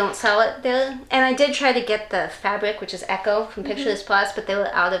 but they don't sell it there. And I did try to get the fabric, which is Echo from Picture This Plus, but they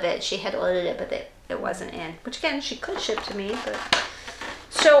were out of it. She had ordered it, but it wasn't in. Which, again, she could ship to me, but...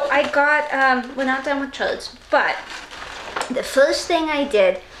 So I got, we're not done with charts, but the first thing I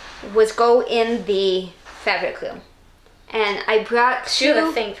did was go in the fabric room. And I brought two... You have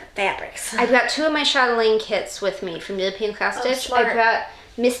a thing for fabrics. I brought two of my Chatelaine kits with me from European Cross Stitch. smart. I brought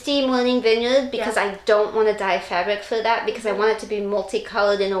Misty Morning Vineyard because I don't want to dye fabric for that because I want it to be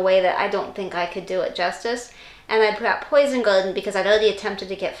multicolored in a way that I don't think I could do it justice. And I brought Poison Garden because I'd already attempted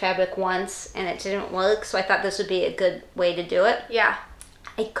to get fabric once and it didn't work, so I thought this would be a good way to do it. Yeah.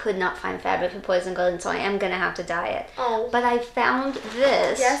 I could not find fabric for Poison Garden, so I am going to have to dye it. Oh. But I found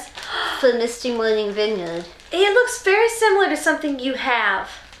this for Misty Morning Vineyard. It looks very similar to something you have.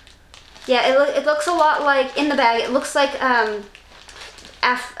 Yeah, it looks a lot like, in the bag, it looks like Africa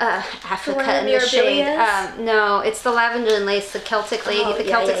in the shade. No, it's the Lavender and Lace, the Celtic Lady, the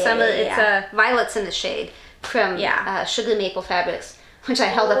Celtic Summer. It's Violets in the shade from Sugar Maple Fabrics, which I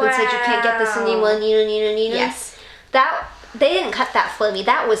held up and said, you can't get this anymore, Nina. Yes. They didn't cut that for me.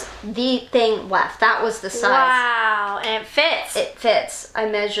 That was the thing left. That was the size. Wow, and it fits. It fits. I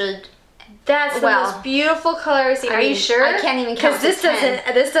measured. That's the most beautiful color I've seen. Are you sure? I can't even count. Because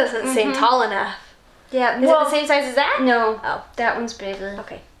this doesn't seem tall enough. Yeah. Is it the same size as that? No. Oh, that one's bigger.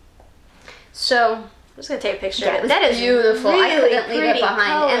 Okay. So I'm just gonna take a picture of of it. That is beautiful. Really I couldn't leave it behind,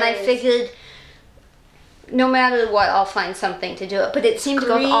 colors. and I figured no matter what, I'll find something to do it. But it seemed to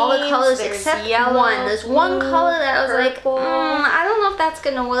go with all the colors except yellow, one. There's one color that I was purple. like, I don't know if that's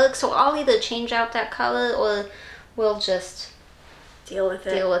gonna work. So I'll either change out that color or we'll just deal with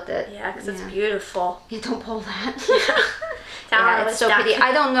it. Yeah, because it's beautiful. Yeah, don't pull that. Yeah, it's so pretty.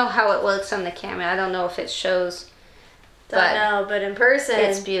 I don't know how it works on the camera. I don't know if it shows Don't know, but in person,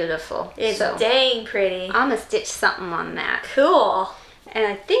 it's beautiful. It's so, dang pretty. I'm gonna stitch something on that. Cool. And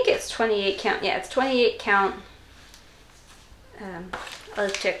I think it's 28 count. Yeah, it's 28 count. I'll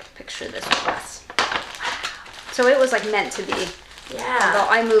take a picture of this plus. So it was like meant to be. Yeah. Although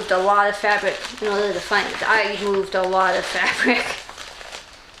I moved a lot of fabric in order to find it. I moved a lot of fabric.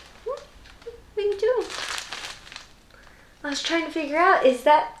 What are you doing? I was trying to figure out, is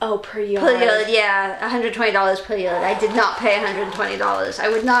that, oh, per yard. Per yard, yeah, $120 per yard. I did not pay $120. I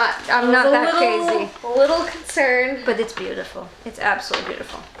would not, I'm not that crazy. A little concerned. But it's beautiful. It's absolutely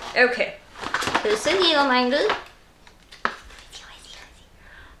beautiful. Okay, here's the needle minder.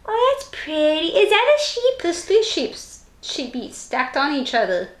 Oh, that's pretty. Is that a sheep? There's 3 sheepies stacked on each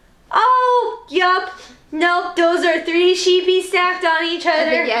other. Oh, yup. Nope, those are 3 sheepies stacked on each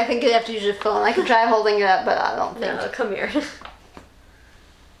other. I think you'd have to use your phone. I could try holding it up, but I don't think. No, come here.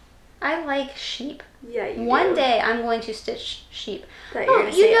 I like sheep. Yeah, you One do. day I'm going to stitch sheep. Thought you were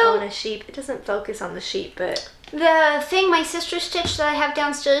gonna say own a sheep. It doesn't focus on the sheep, but the thing my sister stitched that I have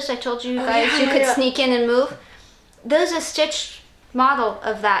downstairs, I told you guys you could sneak in and move. There's a stitched model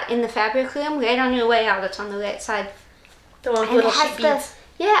of that in the fabric room right on your way out. It's on the right side. the one with little sheepies.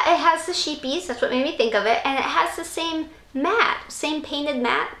 Yeah, it has the sheepies. That's what made me think of it. And it has the same mat, same painted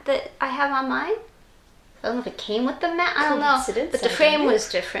mat that I have on mine. I don't know if it came with the mat. I don't know. But the frame was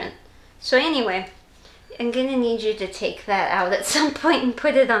different. So anyway, I'm going to need you to take that out at some point and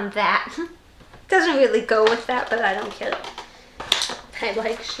put it on that. Doesn't really go with that, but I don't care. I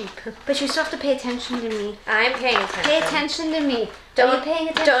like sheep. But you still have to pay attention to me. I'm paying attention. Pay attention to me. Are Don't you paying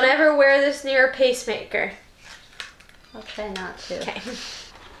attention? Don't ever wear this near a pacemaker. I'll try not to. Okay.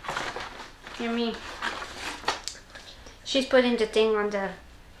 Hear me. She's putting the thing on the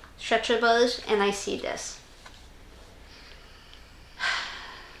stretcher bows, and I see this.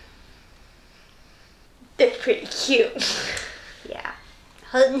 They're pretty cute. Yeah.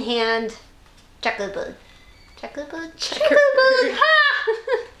 Hood in hand, checkerbird. Checkerbird? Checkerbird. Ha!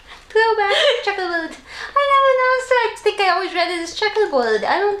 Throwback, checkerbird. I never noticed it. I think I always read it as checkerboard.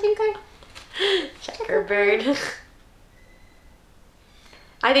 I don't think I... Checkerbird.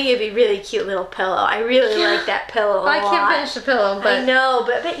 I think it'd be really cute little pillow. I really like that pillow a lot. I can't finish the pillow, but... I know,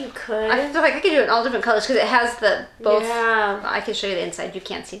 but I bet you could. I feel like I could do it in all different colors because it has the both... Yeah. I can show you the inside. You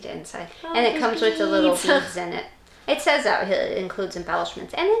can't see the inside. Oh, and it comes with the little beads. beads in it. It says out here it includes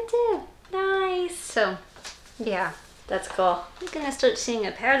embellishments. And it did. Nice. So, yeah. That's cool. I'm going to start seeing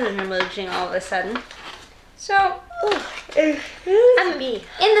a pattern emerging all of a sudden. So, I'm me.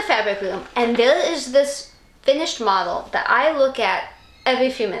 in the fabric room, and there is this finished model that I look at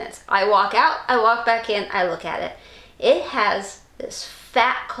every few minutes. I walk out, I walk back in, I look at it. It has this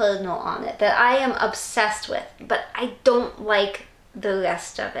fat cardinal on it that I am obsessed with, but I don't like the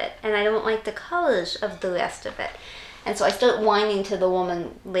rest of it, and I don't like the colors of the rest of it. And so I start whining to the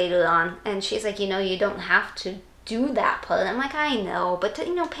woman later on, and she's like, you know, you don't have to do that part. I'm like, I know, but to,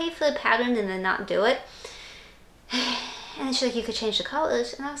 you know, pay for the pattern and then not do it. And then she's like, you could change the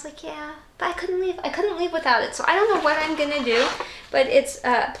colors. And I was like, yeah, but I couldn't leave without it. So I don't know what I'm gonna do, but it's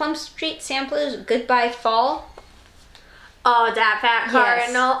Plum Street Samplers Goodbye Fall. Oh, that fat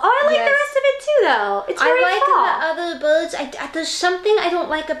cardinal. Yes. Oh, I like the rest of it too, though. It's very I like fall. the other birds. There's something I don't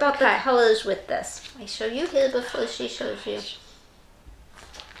like about the colors with this. I show you here before she shows you.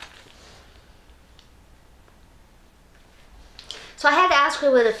 So I had to ask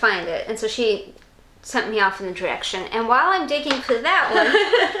her where to find it, and so she sent me off in a direction. And while I'm digging for that one,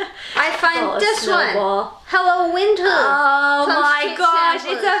 I find this one. Hello Winter. Oh Plum my Street gosh,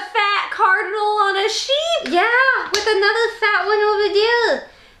 Samplers. it's a fat cardinal on a sheep. Yeah, with another fat one over there.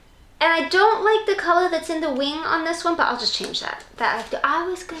 And I don't like the color that's in the wing on this one, but I'll just change that. I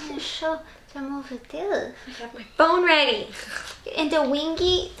was gonna show them over there. I have my phone ready. In the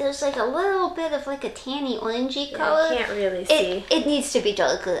wingy, there's like a little bit of like a tanny orangey color. I can't really see. It needs to be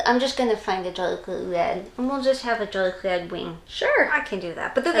darker. I'm just gonna find a darker red, and we'll just have a dark red wing. Sure. I can do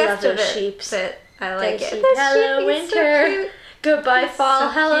that. But the I rest love of those it, sheeps. but I like it. Sheep. This Hello sheep is so winter. cute. Goodbye It's fall. so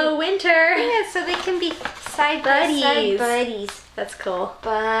Hello cute. winter. Yeah, so they can be side by side Buddies. buddies. That's cool.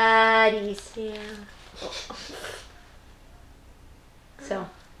 Buddies. Yeah. So,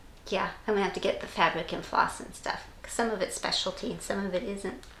 yeah, I'm gonna have to get the fabric and floss and stuff. 'Cause some of it's specialty and some of it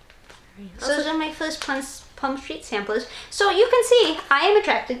isn't. So those are my first Plum Street samplers. So you can see I am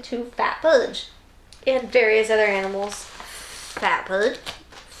attracted to fat birds. And various other animals. Fat bird,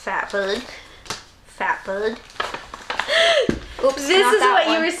 fat bird, fat bird. Oops, This is what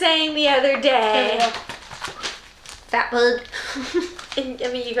you were saying the other day. Fat bird. And,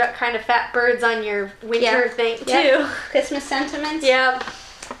 I mean, you got kind of fat birds on your winter thing, too. Christmas sentiments. Yep.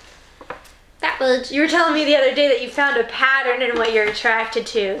 Fat birds. You were telling me the other day that you found a pattern in what you're attracted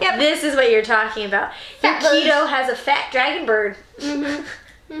to. Yep. This is what you're talking about. Fat Your birds. keto has a fat dragon bird.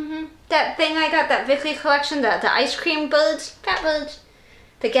 That thing I got, that Vicky collection, the ice cream birds, fat birds.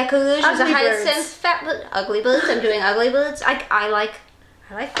 The gecko rouge is a Ugly hyacinth, birds. fat bird, ugly birds. I'm doing ugly birds. I like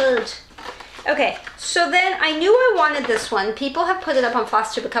birds. Okay, so then I knew I wanted this one. People have put it up on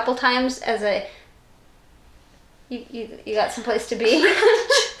FlossTube a couple times as a. You got someplace to be.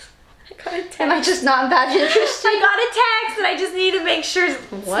 I got a text. Am I just not that interested? I got a text and I just need to make sure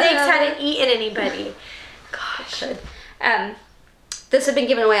snakes Whatever. hadn't eaten anybody. Gosh. This had been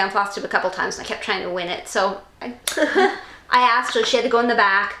given away on FlossTube a couple times and I kept trying to win it. So I asked her, she had to go in the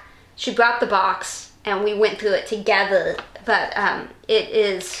back. She brought the box and we went through it together. But it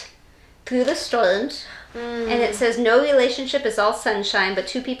is Through the Storms. And it says, no relationship is all sunshine, but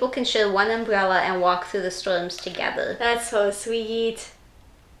two people can share one umbrella and walk through the storms together. That's so sweet.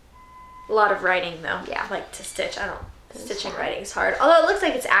 A lot of writing though. Yeah. Like to stitch. I don't. Stitching writing is hard. Although it looks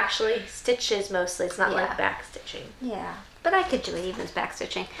like it's actually stitches mostly. It's not like back stitching. Yeah, but I could do it even as back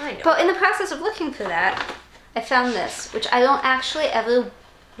stitching. I know. But in the process of looking for that, I found this, which I don't actually ever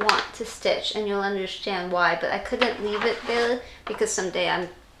want to stitch, and you'll understand why, but I couldn't leave it there because someday I'm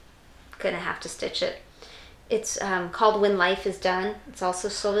gonna have to stitch it. It's called When Life is Done. It's also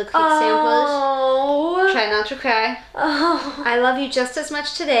sold at Cake Samplers. Oh. Try not to cry. Oh. I love you just as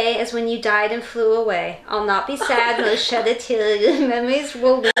much today as when you died and flew away. I'll not be sad nor shed a tear. Your memories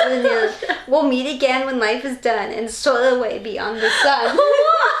will live in you. We'll meet again when life is done and soar away beyond the sun.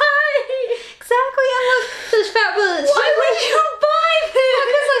 Why? Exactly. I love those fat birds. Why would you buy this?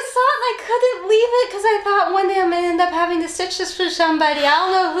 Because I saw it and I couldn't leave it because I thought one day I'm going to end up having to stitch this for somebody. I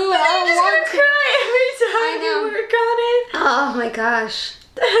don't know who and I I'm don't just want gonna to. cry every time I know. you work on it. Oh my gosh.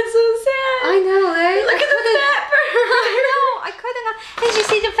 That's so sad. I know, right? Look I at the couldn't- fat bird. I know. I couldn't. Did you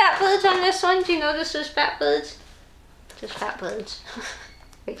see the fat birds on this one? Do you notice there's fat birds? Just fat birds.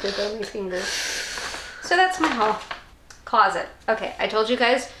 Like they're only fingers. So that's my haul. Closet. Okay, I told you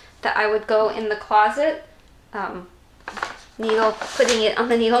guys that I would go in the closet. Putting it on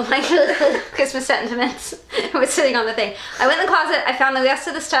the needle minder for Christmas sentiments. It was sitting on the thing. I went in the closet. I found the rest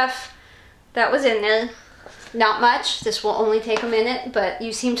of the stuff that was in there. Not much. This will only take a minute, but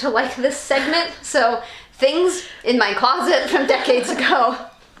you seem to like this segment. So things in my closet from decades ago.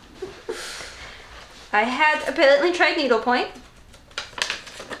 I had apparently tried needlepoint.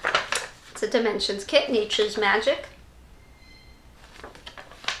 It's a Dimensions kit, Nature's Magic.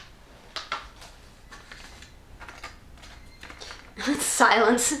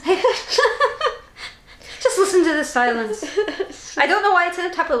 Silence. Just listen to the silence. I don't know why it's in a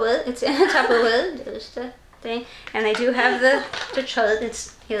Tupperware. It's in a Tupperware. There's the thing. And I do have the chart.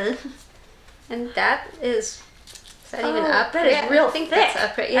 It's here. And that is that even up? That is Yeah, real I think thick. that's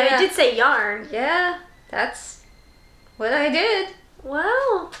up. And Yeah. it did say yarn. Yeah, that's what I did.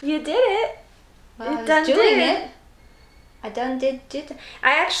 Wow, you did it. Well, You I was done doing did. it. I done did.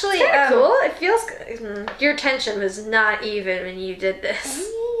 I actually It's kinda cool. It feels your tension was not even when you did this.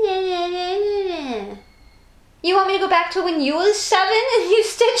 You want me to go back to when you were 7 and you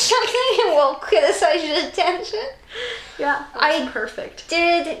stitched something and we'll criticize your attention? Yeah, I perfect.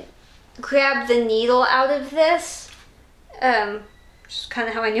 did grab the needle out of this, which is kind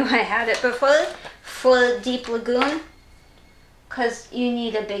of how I knew I had it before, for Deep Lagoon, because you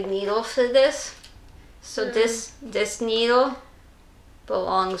need a big needle for this. So this needle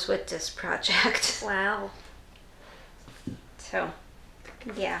belongs with this project. Wow. So,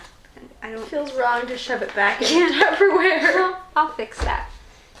 yeah. I don't. It feels wrong to shove it back in Yeah. Tupperware. I'll fix that.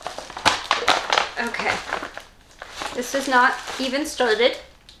 Okay. This is not even started.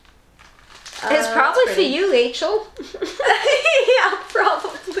 It's probably for you, Rachel. Yeah,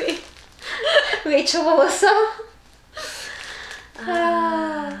 probably. Rachel, Alyssa.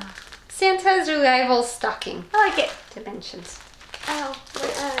 Santa's arrival stocking. I like it. Dimensions. Oh, my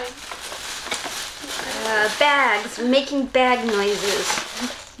eye. Bags. Making bag noises.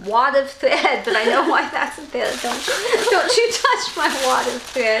 Wad of thread, but I know why that's there. Don't you touch my wad of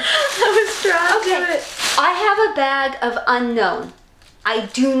thread. I was drawn to it. I have a bag of unknown. I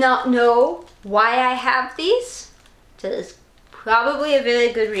do not know why I have these. There's probably a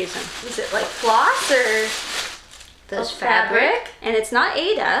very good reason. Is it like floss or? There's fabric? fabric, and it's not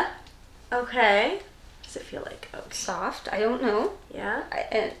Ada. Okay. Does it feel like okay? Soft, I don't know. Yeah.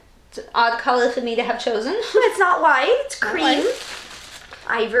 It's an odd color for me to have chosen. It's not white. It's Not cream. white.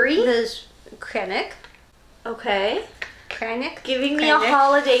 Ivory. There's Krennic. Okay. Krennic. Giving me a Krennic.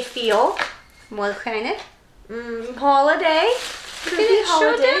 holiday feel. More Krennic. Holiday. Could be Did it show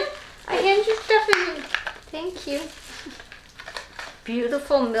holiday. them? I hand you stuff in. Thank you.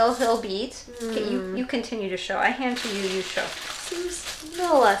 beautiful Mill Hill beads. Okay, you continue to show. I hand to you, you show. Seems a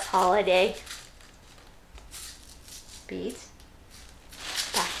little less holiday. Beads.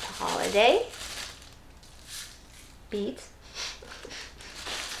 Back to holiday. Beads.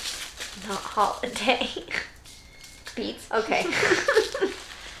 Not holiday. Beads. Okay.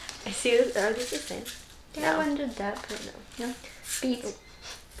 I see. Are these the same? Yeah, I wondered that, but no. Beads.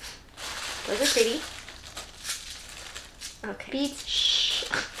 Those are pretty. Okay. Beads. Shh.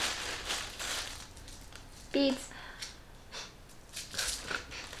 Beads.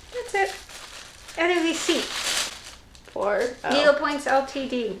 That's it. And a receipt. For Needle Points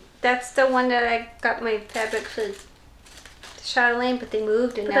LTD. That's the one that I got my fabric for Charlene, but they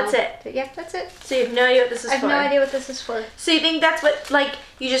moved and now... That's it? Yeah, that's it. So you have no idea what this is I have for? no idea what this is for. So you think that's what, like,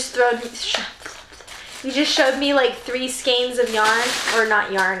 you just showed me like 3 skeins of yarn, or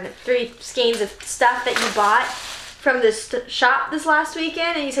not yarn, 3 skeins of stuff that you bought from this shop this last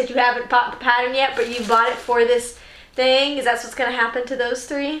weekend, and you said you haven't bought the pattern yet, but you bought it for this thing. Is that what's going to happen to those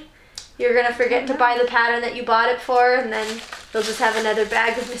 3? You're going to forget to buy the pattern that you bought it for, and then they'll just have another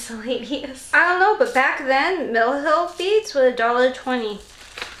bag of miscellaneous. I don't know, but back then, Mill Hill beads were $1.20.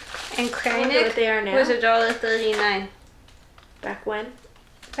 And Kreinik what they are now. was $1.39. Back when?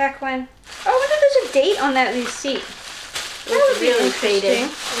 Back when? Oh, what if there's a date on that receipt? That would be really interesting. faded.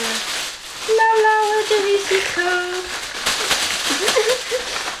 La la, where's the receipt code?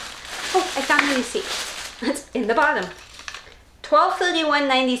 Oh, I found the receipt. It's in the bottom.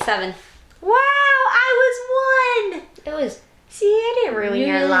 $12.31.97. Wow, I was 1! It was. See, I didn't ruin New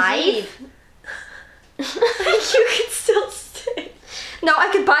your Year's life. Eve. You could still stitch. No, I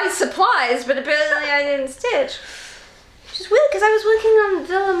could buy supplies, but apparently I didn't stitch. Which is weird, because I was working on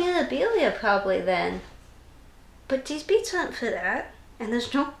Villa Mirabilia probably then. But these beads aren't for that. And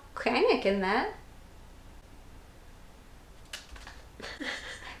there's no Kreinik in that. I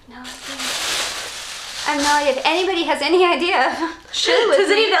have no idea. I have no idea. If anybody has any idea, share it with Does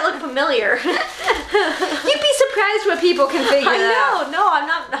any me. of that look familiar? You'd be surprised what people can figure out. I know, no, I'm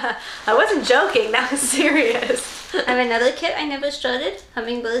not. I wasn't joking. That was serious. I have another kit I never started,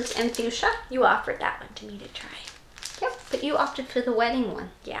 Hummingbirds and Fuchsia. You offered that one to me to try. Yep, but you opted for the wedding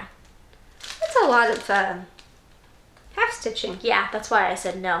one. Yeah. That's a lot of half stitching. Yeah, that's why I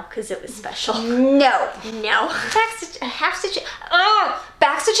said no, because it was special. No. No. Half stitching. Oh,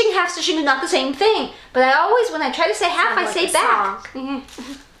 back stitching, half stitching are not the same thing. But I always, when I try to say half, I Sound say like a back. song.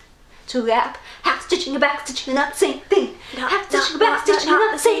 To rap, half stitching and back stitching are not the same thing. Half stitching and back Not stitching are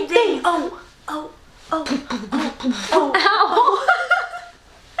not the same thing. Oh, oh, oh, oh, Ow.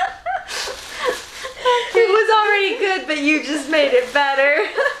 It was already good, but you just made it better.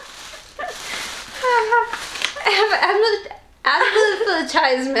 I have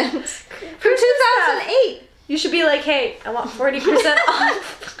advertisements from 2008. You should be like, hey, I want 40%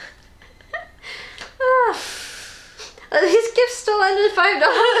 off. Are these gifts still under $5?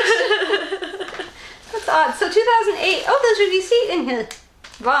 That's odd. So 2008. Oh, there's a receipt in here.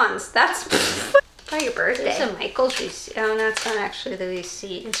 Vaughn's. That's For your birthday. there's a Michael's receipt. Oh, that's not actually the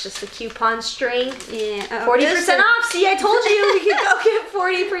receipt. It's just the coupon string. Yeah. 40% off. See, I told you we could go get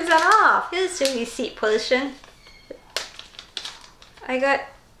 40% off. Here's the receipt portion. I got.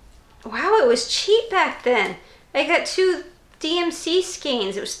 Wow, it was cheap back then. I got 2 DMC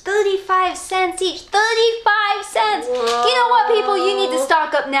skeins. It was 35 cents each. 35 cents! Whoa. You know what, people? You need to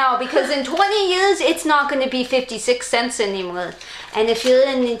stock up now because in 20 years, it's not going to be 56 cents anymore. And if you're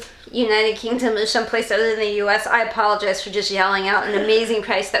in the United Kingdom or someplace other than the US, I apologize for just yelling out an amazing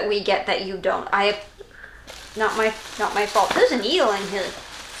price that we get that you don't. Not my fault. There's a needle in here.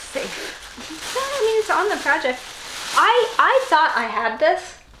 Safe. I mean, it's on the project. I thought I had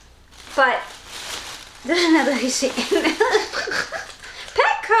this, but there's another receipt in there.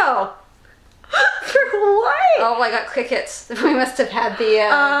 Petco! For what? Oh, I got crickets. We must have had the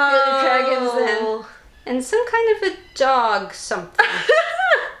dragons then. And some kind of a dog something.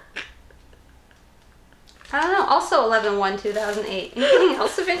 I don't know. Also 11/1/2008. Anything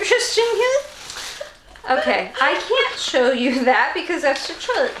else of interest in here? Okay, I can't show you that because that's a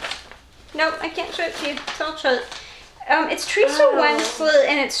chart. Nope, I can't show it to you. It's all chart. It's Teresa Wensler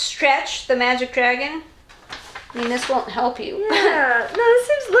and it's Stretch, the Magic Dragon. I mean, this won't help you. Yeah. No, this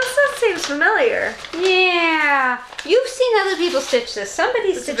seems familiar. Yeah. You've seen other people stitch this.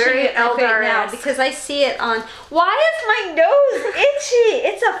 Somebody's It's stitching very it right now Eldar-esque. because I see it on... Why is my nose itchy?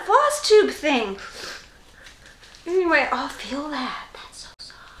 It's a FlossTube thing. Anyway, oh, feel that. That's so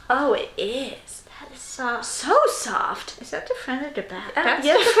soft. Oh, it is. That is soft. So soft. Is that the front or the back?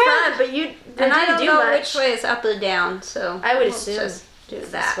 Yeah, the front, but you And I don't do know much. which way is up or down, so... I would we'll assume. just do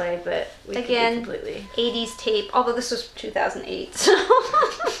this that. way, but we Again, could be completely 80s tape, although this was 2008. So.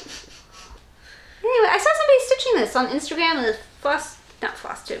 Anyway, I saw somebody stitching this on Instagram with not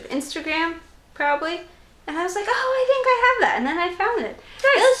FlossTube, Instagram, probably. And I was like, oh, I think I have that. And then I found it.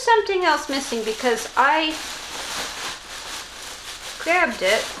 Nice. There's something else missing because I grabbed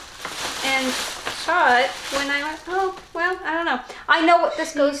it and saw it when I went, oh, well, I don't know. I know what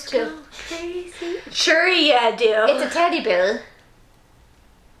this goes to. Go crazy. Sure you do. It's a teddy bear.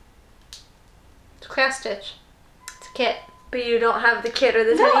 It's a cross stitch. It's a kit. But you don't have the kit or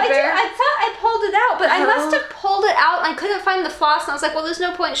the No, teddy bear? I thought I pulled it out, but I must Oh. have pulled it out and I couldn't find the floss. And I was like, well, there's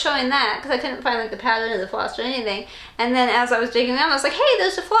no point showing that because I couldn't find like the pattern of the floss or anything. And then as I was digging around, I was like, hey,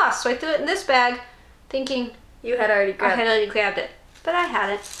 there's a floss. So I threw it in this bag thinking You had already I grabbed had already grabbed it. But I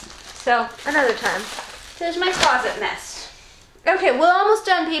hadn't. So another time. there's my closet mess. Okay, we're almost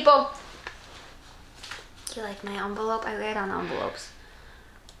done, people. You like my envelope? I read on envelopes.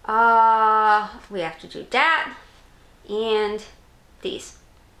 We have to do that and these.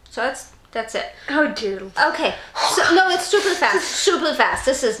 So that's it. Oh, dude. Okay. So no, it's super fast. Super fast.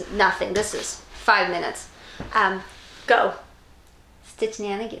 This is nothing. This is 5 minutes. Go. Stitch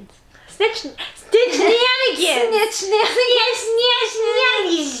nanigans. Stitch nanigans. Stitch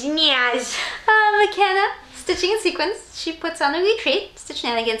nanigans. McKenna, stitching in sequence. She puts on a retreat. Stitch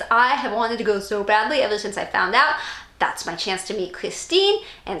nanigans. I have wanted to go so badly ever since I found out. That's my chance to meet Christine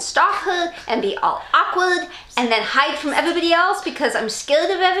and stalk her and be all awkward and then hide from everybody else because I'm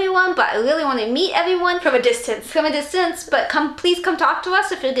scared of everyone, but I really want to meet everyone From a distance. From a distance. But please come talk to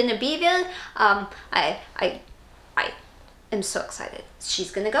us if you're gonna be there. I am so excited.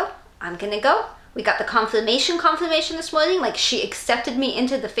 She's gonna go. I'm gonna go. We got the confirmation this morning. Like she accepted me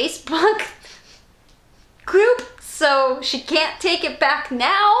into the Facebook group, so she can't take it back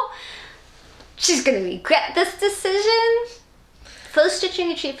now. She's gonna regret this decision. First stitching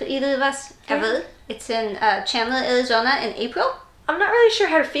retreat for either of us ever. It's in Chandler, Arizona in April. I'm not really sure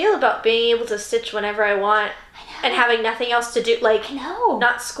how to feel about being able to stitch whenever I want and having nothing else to do. Like, I know.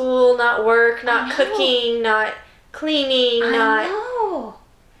 not school, not work, not cooking, not cleaning, I know.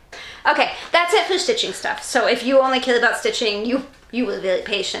 Okay, that's it for stitching stuff. So if you only care about stitching, you were very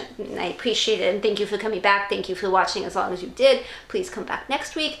patient and I appreciate it. And thank you for coming back. Thank you for watching as long as you did. Please come back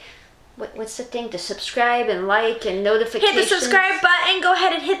next week. What's the thing? To subscribe and like and notifications. Hit the subscribe button. Go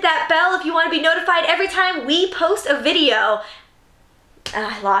ahead and hit that bell if you want to be notified every time we post a video.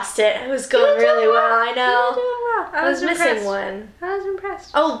 I lost it. It was going really well. I know. You were doing well. I was missing one. I was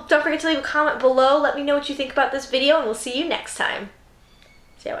impressed. Oh, don't forget to leave a comment below. Let me know what you think about this video, and we'll see you next time.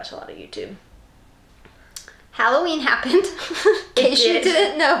 See, I watch a lot of YouTube. Halloween happened. In case you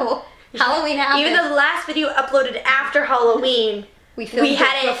didn't know. Halloween happened. Even though the last video uploaded after Halloween, we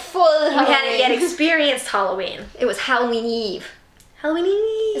hadn't yet experienced Halloween. It was Halloween Eve. Halloween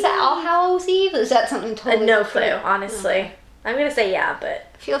Eve. Is that All Hallows Eve, or is that something totally No different? clue, honestly. Okay. I'm gonna say yeah, but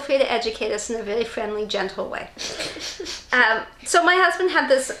Feel free to educate us in a very friendly, gentle way. So my husband had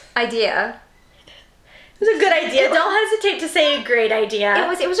this idea. it was a good idea. Don't hesitate to say a great idea.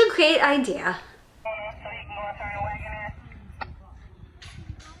 It was a great idea.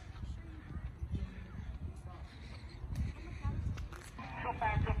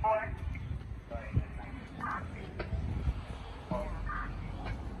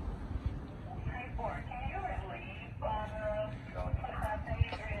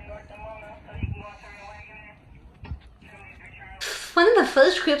 One of the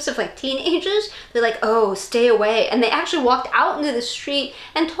first groups of like teenagers, they're like, oh, stay away. And they actually walked out into the street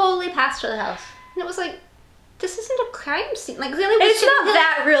and totally passed her house. And it was like, this isn't a crime scene. Like, really? It's not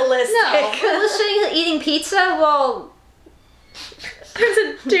that realistic. No. We're sitting here eating pizza while there's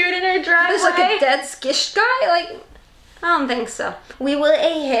a dude in our driveway. there's like a dead skish guy. Like, I don't think so. We were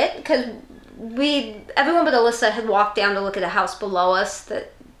a hit because everyone but Alyssa had walked down to look at a house below us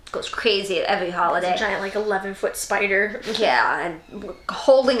that goes crazy at every holiday. It's a giant, like, 11-foot spider. Yeah, and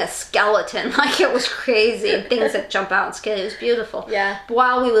holding a skeleton. Like, it was crazy. And things that jump out and scare you. It was beautiful. Yeah.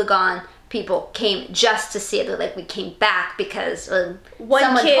 While we were gone, people came just to see it. Like, we came back because someone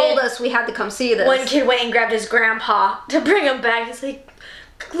told us we had to come see this. One kid went and grabbed his grandpa to bring him back. He's like,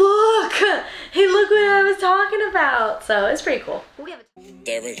 look! Hey, look what I was talking about. So, it's pretty cool.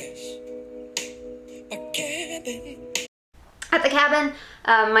 There it is. A cabin. At the cabin,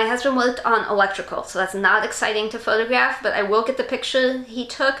 my husband worked on electrical, so that's not exciting to photograph, but I will get the picture he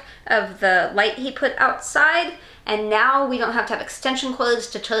took of the light he put outside, and now we don't have to have extension cords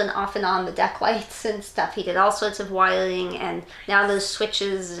to turn off and on the deck lights and stuff. He did all sorts of wiring, and now there's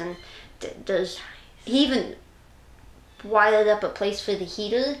switches, and he even wired up a place for the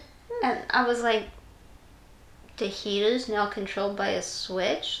heater, and I was like, the heater's now controlled by a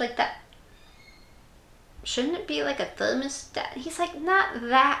switch? Like that. Shouldn't it be like a thermostat? He's like, not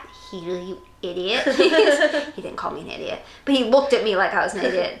that heater, you idiot. He didn't call me an idiot, but he looked at me like I was an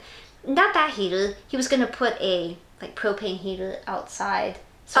idiot. Not that heater. He was gonna put a like propane heater outside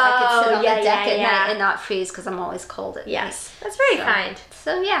so I could sit on the deck at night and not freeze because I'm always cold at night. That's very kind.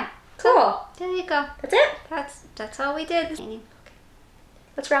 So yeah. Cool. There you go. That's it? That's all we did.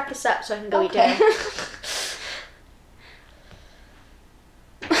 Let's wrap this up so I can go eat dinner.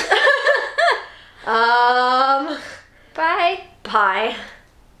 Bye. Bye.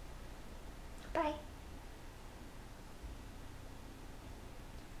 Bye.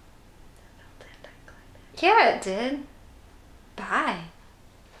 Yeah, it did. Bye.